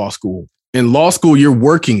post-law school. In law school, you're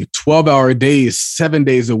working 12-hour days, 7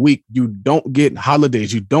 days a week. You don't get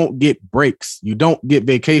holidays. You don't get breaks. You don't get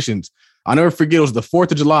vacations. I'll never forget, it was the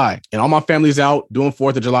 4th of July and all my family's out doing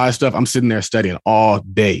 4th of July stuff. I'm sitting there studying all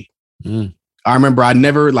day. I remember I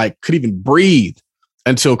never could even breathe.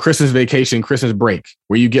 until Christmas vacation, Christmas break,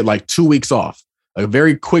 where you get like 2 weeks off, a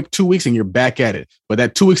very quick 2 weeks, and you're back at it. But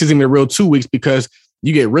that 2 weeks isn't even a real 2 weeks because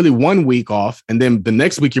you get really 1 week off. And then the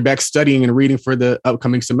next week you're back studying and reading for the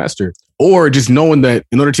upcoming semester. Or just knowing that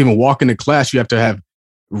in order to even walk into class, you have to have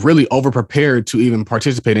really over-prepared to even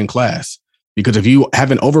participate in class. Because if you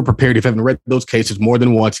haven't over-prepared, if you haven't read those cases more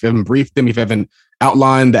than once, if you haven't briefed them, if you haven't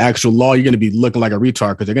outlined the actual law, you're going to be looking like a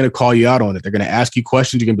retard because they're going to call you out on it. They're going to ask you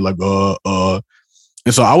questions. You're going to be like,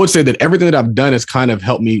 And so I would say that everything that I've done has kind of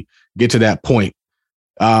helped me get to that point.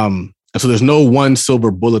 And so there's no one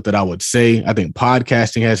silver bullet that I would say. I think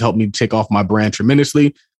podcasting has helped me take off my brand tremendously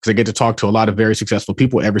because I get to talk to a lot of very successful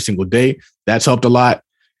people every single day. That's helped a lot.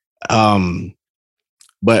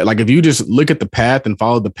 But like if you just look at the path and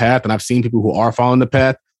follow the path, and I've seen people who are following the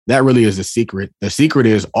path, that really is the secret. The secret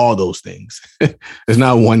is all those things. There's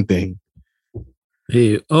not one thing.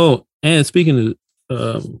 Hey, and speaking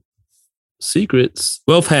of secrets,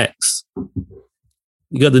 wealth hacks.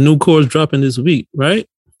 You got the new course dropping this week, right?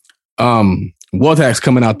 Wealth hacks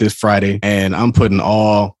coming out this Friday, and I'm putting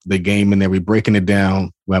all the game in there. We're breaking it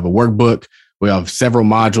down. We have a workbook. We have several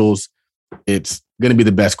modules. It's going to be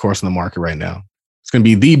the best course in the market right now. It's going to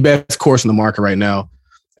be the best course in the market right now.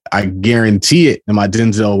 I guarantee it in my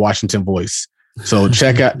Denzel Washington voice. So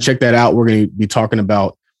check that out. We're going to be talking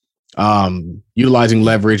about utilizing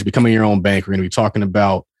leverage, becoming your own bank. We're going to be talking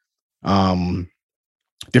about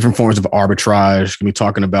different forms of arbitrage. We're going to be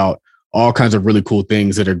talking about all kinds of really cool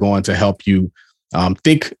things that are going to help you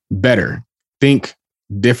think better, think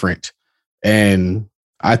different. And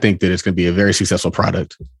I think that it's going to be a very successful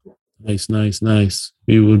product. Nice.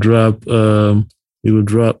 We will drop the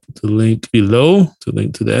link below to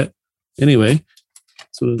link to that. Anyway,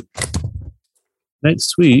 so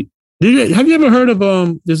next tweet. Have you ever heard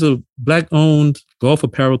of there's a black-owned golf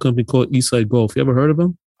apparel company called Eastside Golf. You ever heard of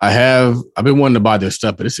them? I have. I've been wanting to buy their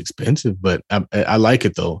stuff, but it's expensive. But I like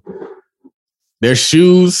it though. Their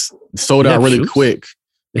shoes sold out really quick.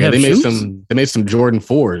 They made some Jordan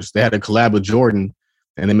 4s. They had a collab with Jordan,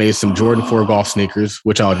 and they made some Jordan 4 golf sneakers,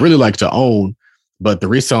 which I would really like to own. But the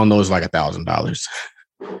resale on those is like $1,000.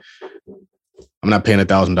 I'm not paying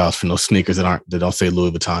 $1,000 for no sneakers that don't say Louis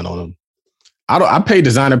Vuitton on them. I pay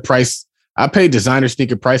designer price. I pay designer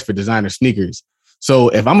sneaker price for designer sneakers. So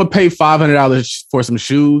if I'm gonna pay $500 for some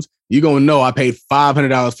shoes, you're gonna know I paid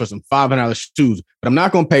 $500 for some $500 shoes. But I'm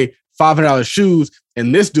not gonna pay $500 shoes,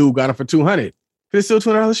 and this dude got them for $200. It's still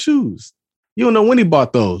 $200 shoes. You don't know when he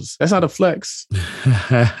bought those. That's not a flex.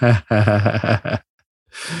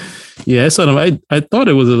 Yeah, I saw them. I thought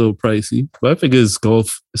it was a little pricey, but I figure it's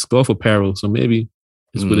golf apparel, so maybe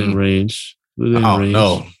it's within range.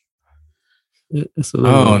 No. It's a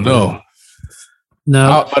little no.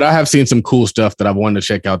 No, but I have seen some cool stuff that I've wanted to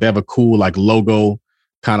check out. They have a cool like logo,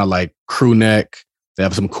 kind of like crew neck. They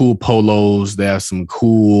have some cool polos. They have some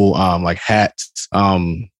cool like hats.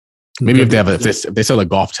 Maybe if they sell a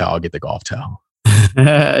golf towel, I'll get the golf towel.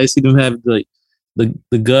 I see them have like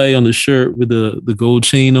the guy on the shirt with the gold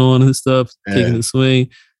chain on and stuff, taking the swing.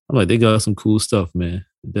 I'm like, they got some cool stuff, man.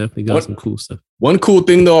 They definitely got some cool stuff. One cool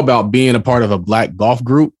thing though about being a part of a black golf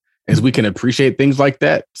group is we can appreciate things like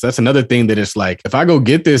that. So that's another thing that it's like, if I go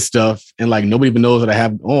get this stuff and like nobody even knows what I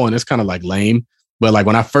have on, it's kind of like lame. But like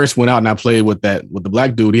when I first went out and I played with the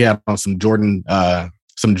black dude, he had on some Jordan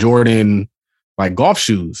like golf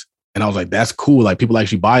shoes. And I was like, that's cool. Like people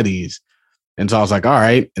actually buy these. And so I was like, all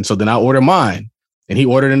right. And so then I ordered mine and he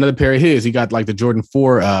ordered another pair of his. He got like the Jordan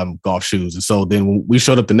 4 golf shoes. And so then when we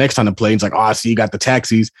showed up the next time to play, he's like, oh, I see you got the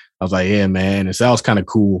taxis. I was like, yeah, man. And so that was kind of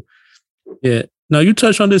cool. Yeah. Now you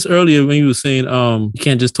touched on this earlier when you were saying you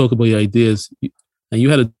can't just talk about your ideas. And you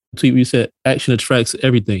had a tweet where you said action attracts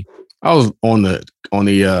everything. I was on the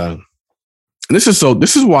and this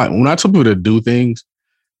is why when I tell people to do things,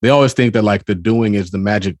 they always think that like the doing is the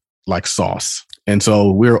magic like sauce. And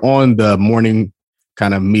so we're on the morning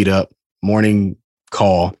kind of meetup, morning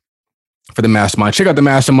call for the mastermind. Check out the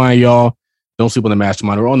mastermind, y'all. Don't sleep on the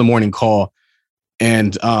mastermind. We're on the morning call.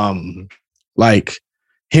 And like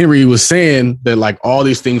Henry was saying that like all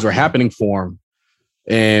these things were happening for him.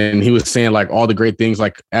 And he was saying like all the great things,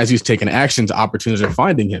 like as he's taking actions, opportunities are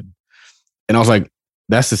finding him. And I was like,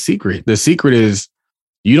 that's the secret. The secret is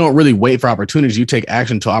you don't really wait for opportunities. You take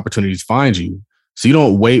action until opportunities find you. So you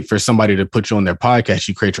don't wait for somebody to put you on their podcast.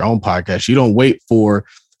 You create your own podcast. You don't wait for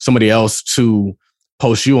somebody else to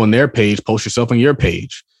post you on their page, post yourself on your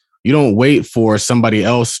page. You don't wait for somebody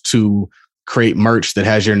else to create merch that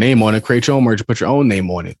has your name on it, create your own merch, put your own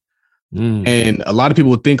name on it. And a lot of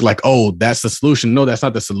people would think like, oh, that's the solution. No, that's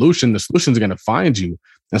not the solution. The solution is going to find you.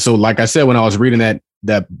 And so, like I said, when I was reading that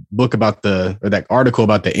that book about that article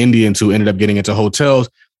about the Indians who ended up getting into hotels.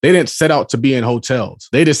 They didn't set out to be in hotels.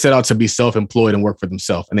 They just set out to be self-employed and work for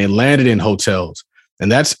themselves. And they landed in hotels.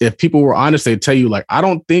 And that's, if people were honest, they'd tell you, like, I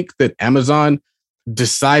don't think that Amazon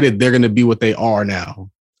decided they're going to be what they are now.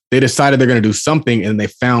 They decided they're going to do something, and they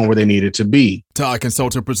found where they needed to be. Todd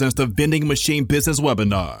Consulting presents the Vending Machine Business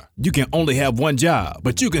Webinar. You can only have one job,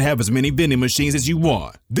 but you can have as many vending machines as you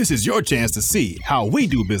want. This is your chance to see how we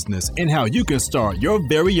do business and how you can start your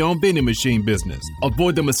very own vending machine business.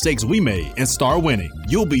 Avoid the mistakes we made and start winning.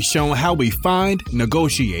 You'll be shown how we find,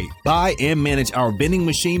 negotiate, buy, and manage our vending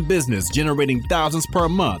machine business, generating thousands per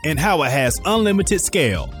month, and how it has unlimited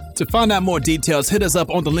scale. To find out more details, hit us up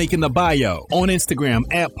on the link in the bio, on Instagram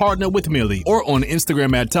at Partner with Millie, or on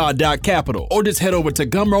Instagram at Todd.Capital, or just head over to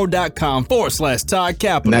Gumroad.com/Todd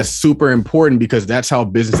Capital. And that's super important because that's how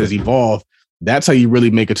businesses evolve. That's how you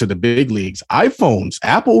really make it to the big leagues. iPhones,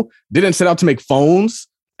 Apple didn't set out to make phones,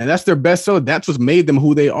 and that's their best seller. That's what made them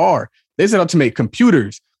who they are. They set out to make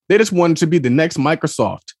computers. They just wanted to be the next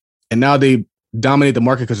Microsoft. And now they dominate the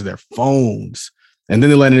market because of their phones. And then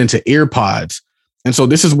they landed into AirPods. And so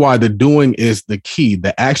this is why the doing is the key.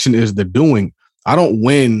 The action is the doing. I don't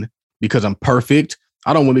win because I'm perfect.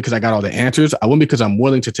 I don't win because I got all the answers. I win because I'm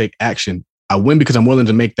willing to take action. I win because I'm willing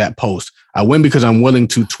to make that post. I win because I'm willing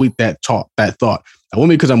to tweet that thought. I win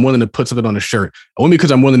because I'm willing to put something on a shirt. I win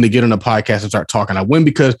because I'm willing to get on a podcast and start talking. I win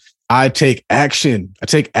because I take action. I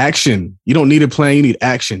take action. You don't need a plan. You need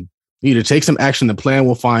action. You need to take some action. The plan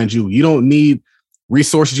will find you. You don't need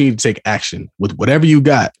resources. You need to take action with whatever you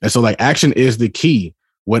got. And so, like, action is the key.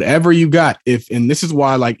 Whatever you got. And this is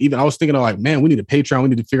why, like, even I was thinking of, like, man, we need a Patreon. We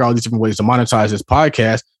need to figure out all these different ways to monetize this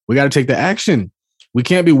podcast. We got to take the action. We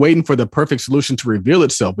can't be waiting for the perfect solution to reveal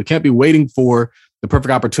itself. We can't be waiting for the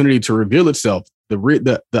perfect opportunity to reveal itself.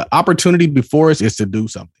 The opportunity before us is to do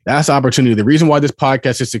something. That's the opportunity. The reason why this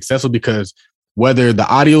podcast is successful, because whether the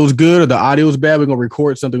audio is good or the audio is bad, we're going to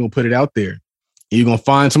record something, we'll put it out there. You're going to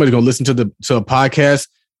find somebody's going to listen to a podcast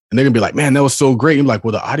and they're going to be like, man, that was so great. You're like,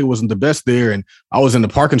 well, the audio wasn't the best there. And I was in the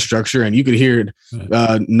parking structure and you could hear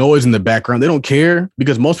noise in the background. They don't care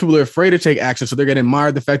because most people are afraid to take action. So they're going to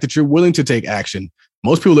admire the fact that you're willing to take action.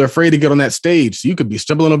 Most people are afraid to get on that stage. So you could be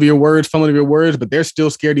stumbling over your words, fumbling over your words, but they're still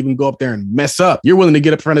scared to even go up there and mess up. You're willing to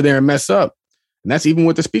get up front of there and mess up. And that's even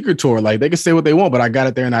with the speaker tour. Like, they can say what they want, but I got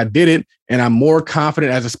it there and I did it. And I'm more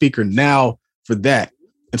confident as a speaker now for that.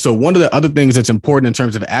 And so one of the other things that's important in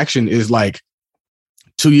terms of action is, like,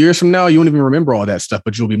 2 years from now, you won't even remember all that stuff,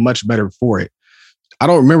 but you'll be much better for it. I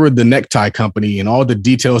don't remember the necktie company and all the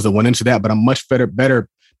details that went into that, but I'm much better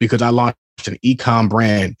because I launched an e-com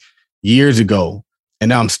brand years ago. And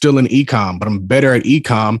now I'm still in e-com, but I'm better at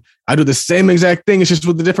e-com. I do the same exact thing. It's just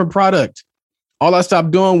with a different product. All I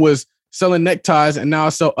stopped doing was selling neckties, and now I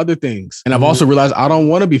sell other things. And I've also realized I don't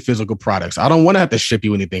want to be physical products. I don't want to have to ship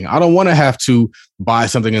you anything. I don't want to have to buy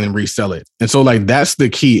something and then resell it. And so, like, that's the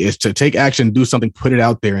key, is to take action, do something, put it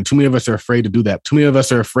out there. And too many of us are afraid to do that. Too many of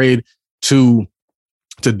us are afraid to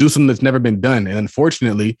do something that's never been done. And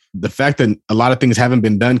unfortunately, the fact that a lot of things haven't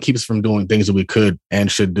been done keeps us from doing things that we could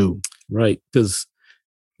and should do. Right. Because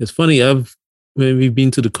it's funny, when we've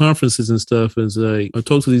been to the conferences and stuff, it's like, I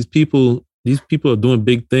talk to these people are doing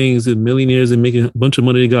big things, and millionaires and making a bunch of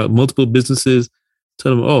money. They got multiple businesses.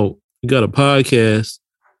 Tell them, oh, you got a podcast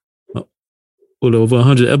with over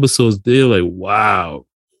 100 episodes. They're like, wow,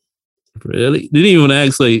 really? They didn't even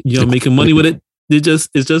ask, like, y'all making money with it.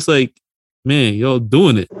 It's just like, man, y'all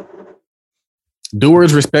doing it.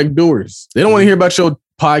 Doers respect doers. They don't want to hear about your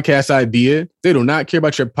podcast idea. They do not care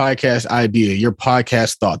about your podcast idea, your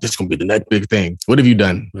podcast thought. This is going to be the next big thing. What have you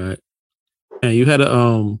done? Right. And you had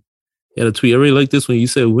a tweet. I really like this one. You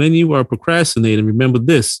said, when you are procrastinating, remember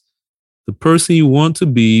this: the person you want to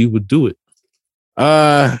be would do it.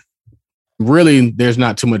 Really, there's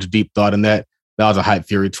not too much deep thought in that. That was a Hype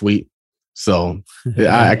Fury tweet. So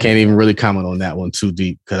I can't even really comment on that one too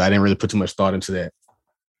deep because I didn't really put too much thought into that.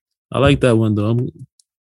 I like that one, though. I'm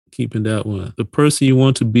keeping that one. The person you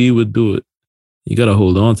want to be would do it. You got to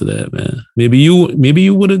hold on to that, man. Maybe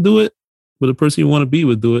you wouldn't do it, but the person you want to be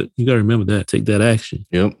would do it. You got to remember that. Take that action.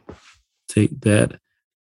 Yep. Take that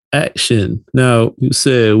action. Now, you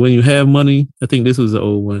said, when you have money, I think this was the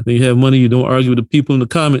old one. When you have money, you don't argue with the people in the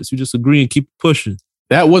comments. You just agree and keep pushing.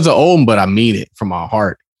 That was an old one, but I mean it from my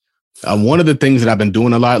heart. One of the things that I've been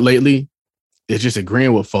doing a lot lately is just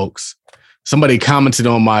agreeing with folks. Somebody commented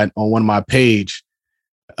on one of my page.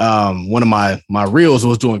 One of my reels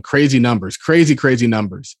was doing crazy numbers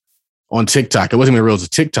on TikTok. It wasn't even reels,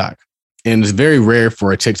 it's TikTok. And it's very rare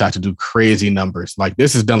for a TikTok to do crazy numbers. Like,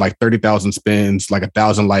 this has done like 30,000 spins, like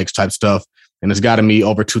 1,000 likes type stuff. And it's gotten me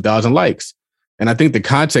over 2,000 likes. And I think the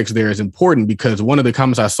context there is important because one of the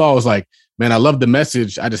comments I saw was like, man, I love the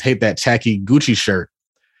message. I just hate that tacky Gucci shirt.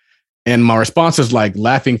 And my response was like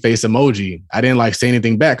laughing face emoji. I didn't like say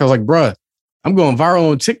anything back. I was like, bruh, I'm going viral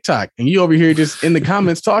on TikTok and you over here just in the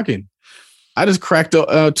comments talking. I just cracked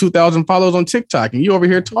 2,000 followers on TikTok and you over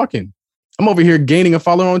here talking. I'm over here gaining a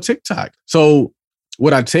follower on TikTok. So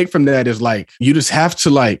what I take from that is like, you just have to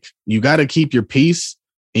like, you got to keep your peace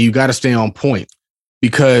and you got to stay on point.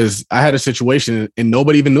 Because I had a situation and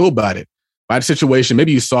nobody even knew about it. I had a situation,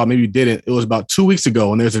 maybe you saw it, maybe you didn't. It was about 2 weeks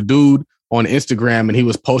ago and there's a dude on Instagram and he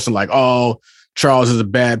was posting like, oh, Charles is a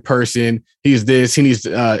bad person. He's this, he needs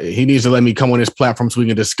to let me come on his platform so we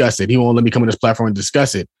can discuss it. He won't let me come on his platform and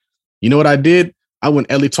discuss it. You know what I did? I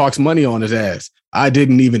went Ellie Talks Money on his ass. I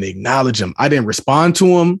didn't even acknowledge him. I didn't respond to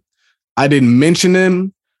him. I didn't mention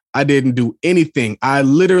him. I didn't do anything. I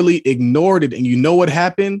literally ignored it. And you know what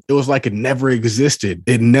happened? It was like it never existed.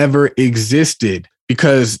 It never existed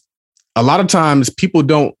because a lot of times people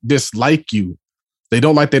don't dislike you. They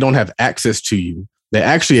don't have access to you. They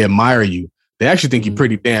actually admire you. They actually think you're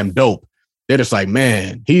pretty damn dope. They're just like,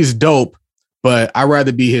 man, he's dope, but I'd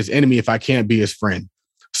rather be his enemy if I can't be his friend.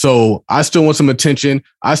 So I still want some attention.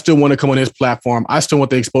 I still want to come on his platform. I still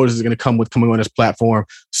want the exposure that's going to come with coming on his platform.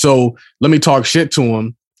 So let me talk shit to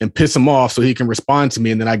him and piss him off so he can respond to me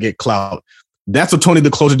and then I get clout. That's what Tony the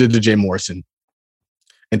Closer did to Jay Morrison.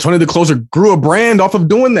 And Tony the Closer grew a brand off of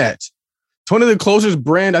doing that. Tony the Closer's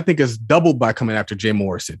brand, I think, is doubled by coming after Jay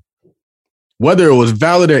Morrison. Whether it was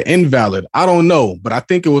valid or invalid, I don't know, but I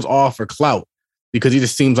think it was all for clout because he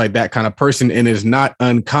just seems like that kind of person and is not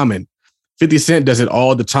uncommon. 50 Cent does it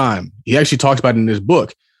all the time. He actually talks about it in his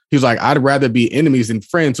book. He was like, I'd rather be enemies than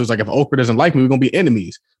friends. So it's like, if Oprah doesn't like me, we're going to be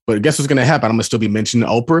enemies. But guess what's going to happen? I'm going to still be mentioning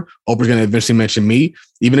Oprah. Oprah's going to eventually mention me.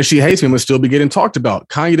 Even if she hates me, I'm going to still be getting talked about.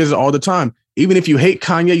 Kanye does it all the time. Even if you hate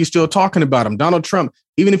Kanye, you're still talking about him. Donald Trump,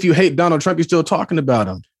 even if you hate Donald Trump, you're still talking about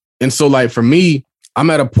him. And so like for me, I'm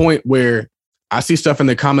at a point where I see stuff in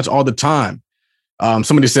the comments all the time.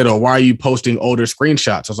 Somebody said, oh, why are you posting older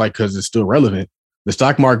screenshots? I was like, because it's still relevant. The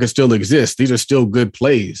stock market still exists. These are still good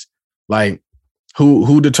plays. Like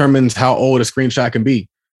who determines how old a screenshot can be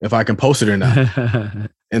if I can post it or not?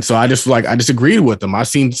 And so I just agreed with them. I've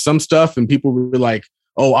seen some stuff and people were like,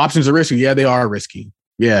 oh, options are risky. Yeah, they are risky.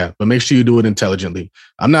 Yeah, but make sure you do it intelligently.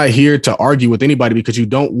 I'm not here to argue with anybody because you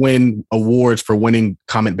don't win awards for winning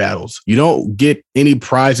comment battles. You don't get any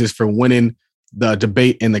prizes for winning the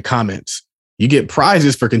debate in the comments. You get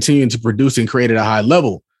prizes for continuing to produce and create at a high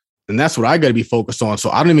level. And that's what I got to be focused on. So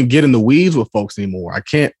I don't even get in the weeds with folks anymore. I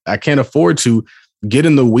can't afford to get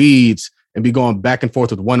in the weeds and be going back and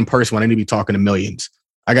forth with one person when I need to be talking to millions.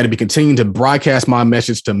 I got to be continuing to broadcast my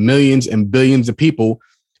message to millions and billions of people.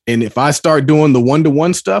 And if I start doing the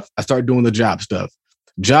one-to-one stuff, I start doing the job stuff.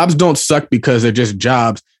 Jobs don't suck because they're just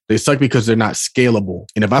jobs. They suck because they're not scalable.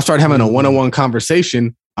 And if I start having a one-on-one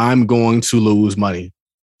conversation, I'm going to lose money.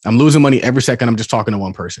 I'm losing money every second I'm just talking to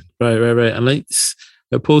one person. Right.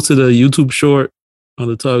 I posted a YouTube short on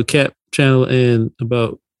the Todd Cap channel and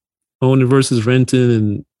about owning versus renting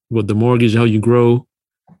and what the mortgage, how you grow,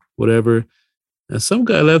 whatever. And some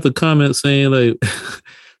guy left a comment saying like,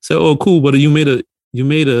 said, "Oh, cool, but you made a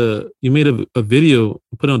video,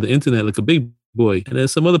 put it on the internet like a big boy." And then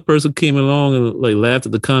some other person came along and like laughed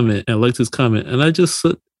at the comment and liked his comment. And I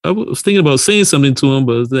was thinking about saying something to him,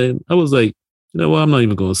 but then I was like, you know what? I'm not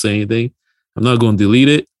even going to say anything. I'm not going to delete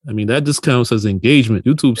it. I mean, that just counts as engagement.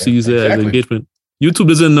 YouTube sees that as engagement. YouTube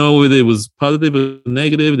doesn't know whether it was positive or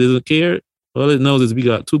negative. It doesn't care. All it knows is we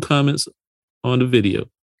got 2 comments on the video.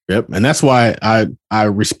 Yep. And that's why I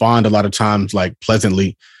respond a lot of times like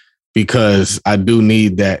pleasantly, because I do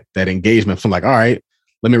need that engagement. So I'm like, all right,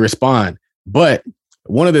 let me respond. But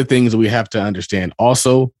one of the things that we have to understand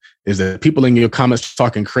also is that people in your comments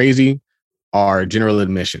talking crazy are general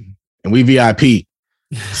admission and we VIP.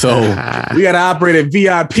 So we got to operate at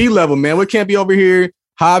VIP level, man. We can't be over here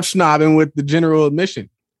hobsnobbing with the general admission.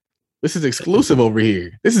 This is exclusive over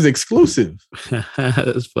here. This is exclusive.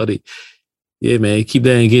 That's funny. Yeah, man. Keep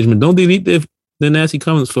that engagement. Don't delete the nasty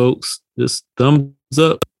comments, folks. Just thumbs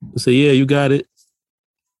up. Say, yeah, you got it.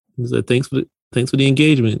 Say, thanks for the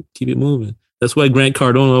engagement. Keep it moving. That's why Grant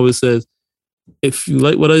Cardone always says, if you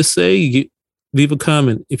like what I say, leave a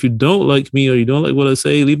comment. If you don't like me or you don't like what I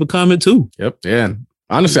say, leave a comment too. Yep. Yeah.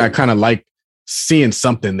 Honestly, I kind of like seeing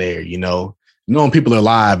something there, knowing people are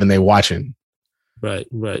live and they watching. Right.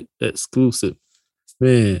 Exclusive.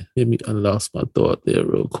 Man, I lost my thought there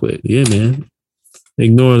real quick. Yeah, man.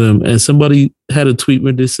 Ignore them. And somebody had a tweet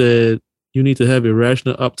where they said, you need to have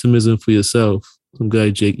irrational optimism for yourself. Some guy,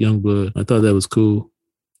 Jake Youngblood. I thought that was cool.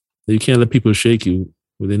 You can't let people shake you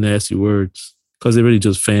with their nasty words. Because they're really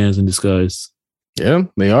just fans in disguise. Yeah,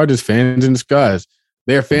 they are just fans in disguise.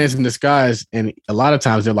 They're fans in disguise, and a lot of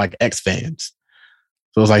times they're like ex-fans.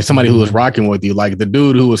 So it's like somebody who was rocking with you, like the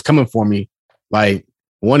dude who was coming for me. Like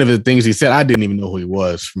one of the things he said, I didn't even know who he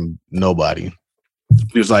was from nobody.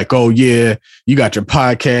 He was like, "Oh yeah, you got your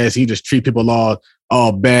podcast. You just treat people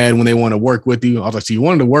all bad when they want to work with you." I was like, "So you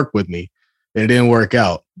wanted to work with me, and it didn't work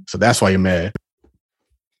out. So that's why you're mad.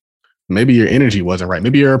 Maybe your energy wasn't right.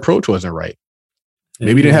 Maybe your approach wasn't right.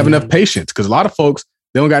 Maybe you didn't have enough patience." Because a lot of folks,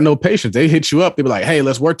 they don't got no patience. They hit you up. They be like, "Hey,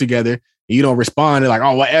 let's work together." And you don't respond. They're like,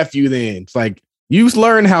 "Oh, well, F you then." It's like you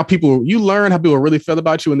learn how people really feel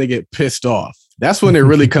about you when they get pissed off. That's when it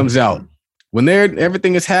really comes out. When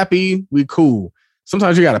everything is happy, we cool.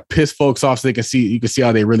 Sometimes you got to piss folks off so you can see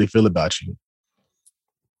how they really feel about you.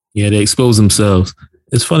 Yeah, they expose themselves.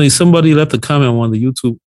 It's funny. Somebody left a comment on one of the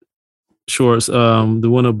YouTube shorts, the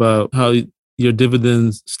one about how your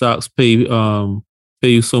dividends stocks pay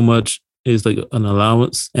you so much is like an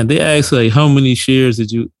allowance, and they asked like how many shares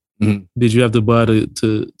did you have to buy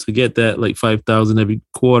to get that, like 5,000 every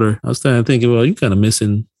quarter. I was starting thinking, well, you're kind of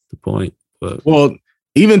missing the point. But well,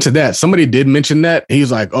 even to that, somebody did mention that.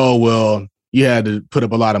 He's like, "Oh well, you had to put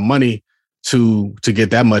up a lot of money to get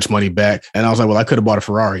that much money back," and I was like, "Well, I could have bought a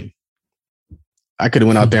Ferrari. I could have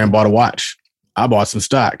went out there and bought a watch. I bought some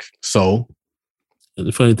stock." So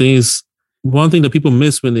the funny thing is, one thing that people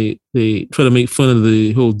miss when they try to make fun of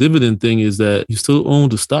the whole dividend thing is that you still own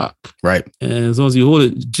the stock. Right. And as long as you hold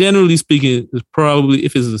it, generally speaking, it's probably,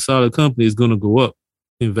 if it's a solid company, it's going to go up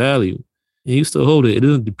in value. And you still hold it. It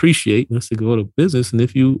doesn't depreciate unless they go out of business. And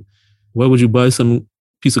why would you buy some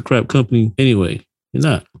piece of crap company anyway? You're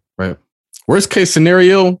not. Right. Worst case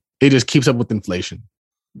scenario, it just keeps up with inflation.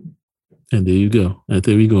 And there you go. And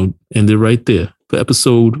there we go. End it right there. For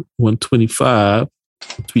episode 125,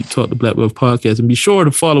 Tweet Talk, the Black Wealth Podcast. And be sure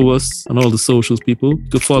to follow us on all the socials, people. You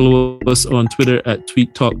can follow us on Twitter at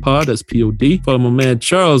Tweet Talk Pod, that's P-O-D. Follow my man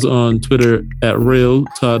Charles on Twitter at Real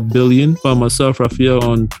Todd Billion. Follow myself, Raphael,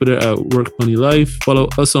 on Twitter at Work Money Life. Follow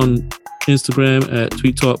us on Instagram at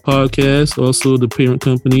Tweet Talk Podcast. Also the parent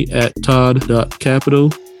company at Todd.Capital.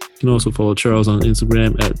 You can also follow Charles on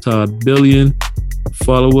Instagram at Todd Billion.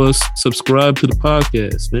 Follow us, subscribe to the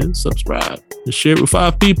podcast, man. Subscribe and share it with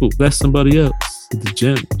 5 people. That's somebody else. The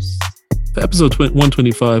gems. For episode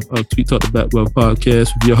 125 of Tweet Talk, the Black Wealth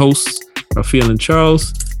Podcast with your hosts, Raphael and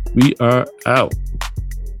Charles. We are out.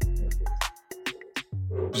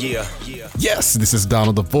 Yeah. Yes, this is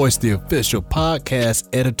Donald the Voice, the official podcast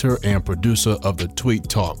editor and producer of the Tweet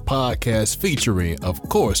Talk podcast, featuring, of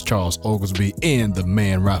course, Charles Oglesby and the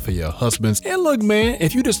man Raphael Husbands. And look, man,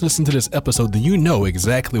 if you just listen to this episode, then you know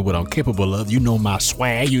exactly what I'm capable of. You know my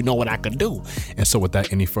swag. You know what I can do. And so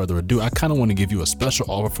without any further ado, I kind of want to give you a special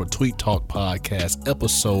offer for Tweet Talk podcast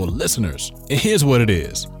episode listeners. And here's what it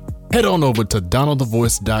is. Head on over to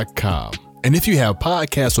DonaldTheVoice.com. And if you have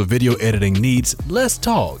podcast or video editing needs, let's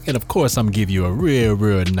talk. And of course, I'm giving you a real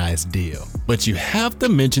nice deal. But you have to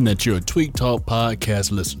mention that you're a Tweet Talk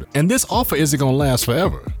podcast listener. And this offer isn't going to last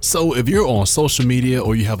forever. So if you're on social media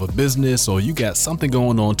or you have a business or you got something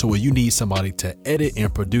going on to where you need somebody to edit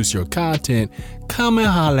and produce your content, come and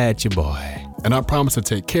holla at your boy. And I promise to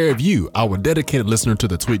take care of you, our dedicated listener to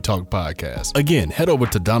the Tweet Talk podcast. Again, head over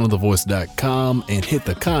to DonaldTheVoice.com and hit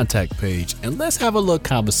the contact page and let's have a little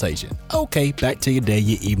conversation. Okay, back to your day,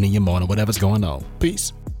 your evening, your morning, whatever's going on.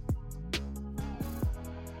 Peace.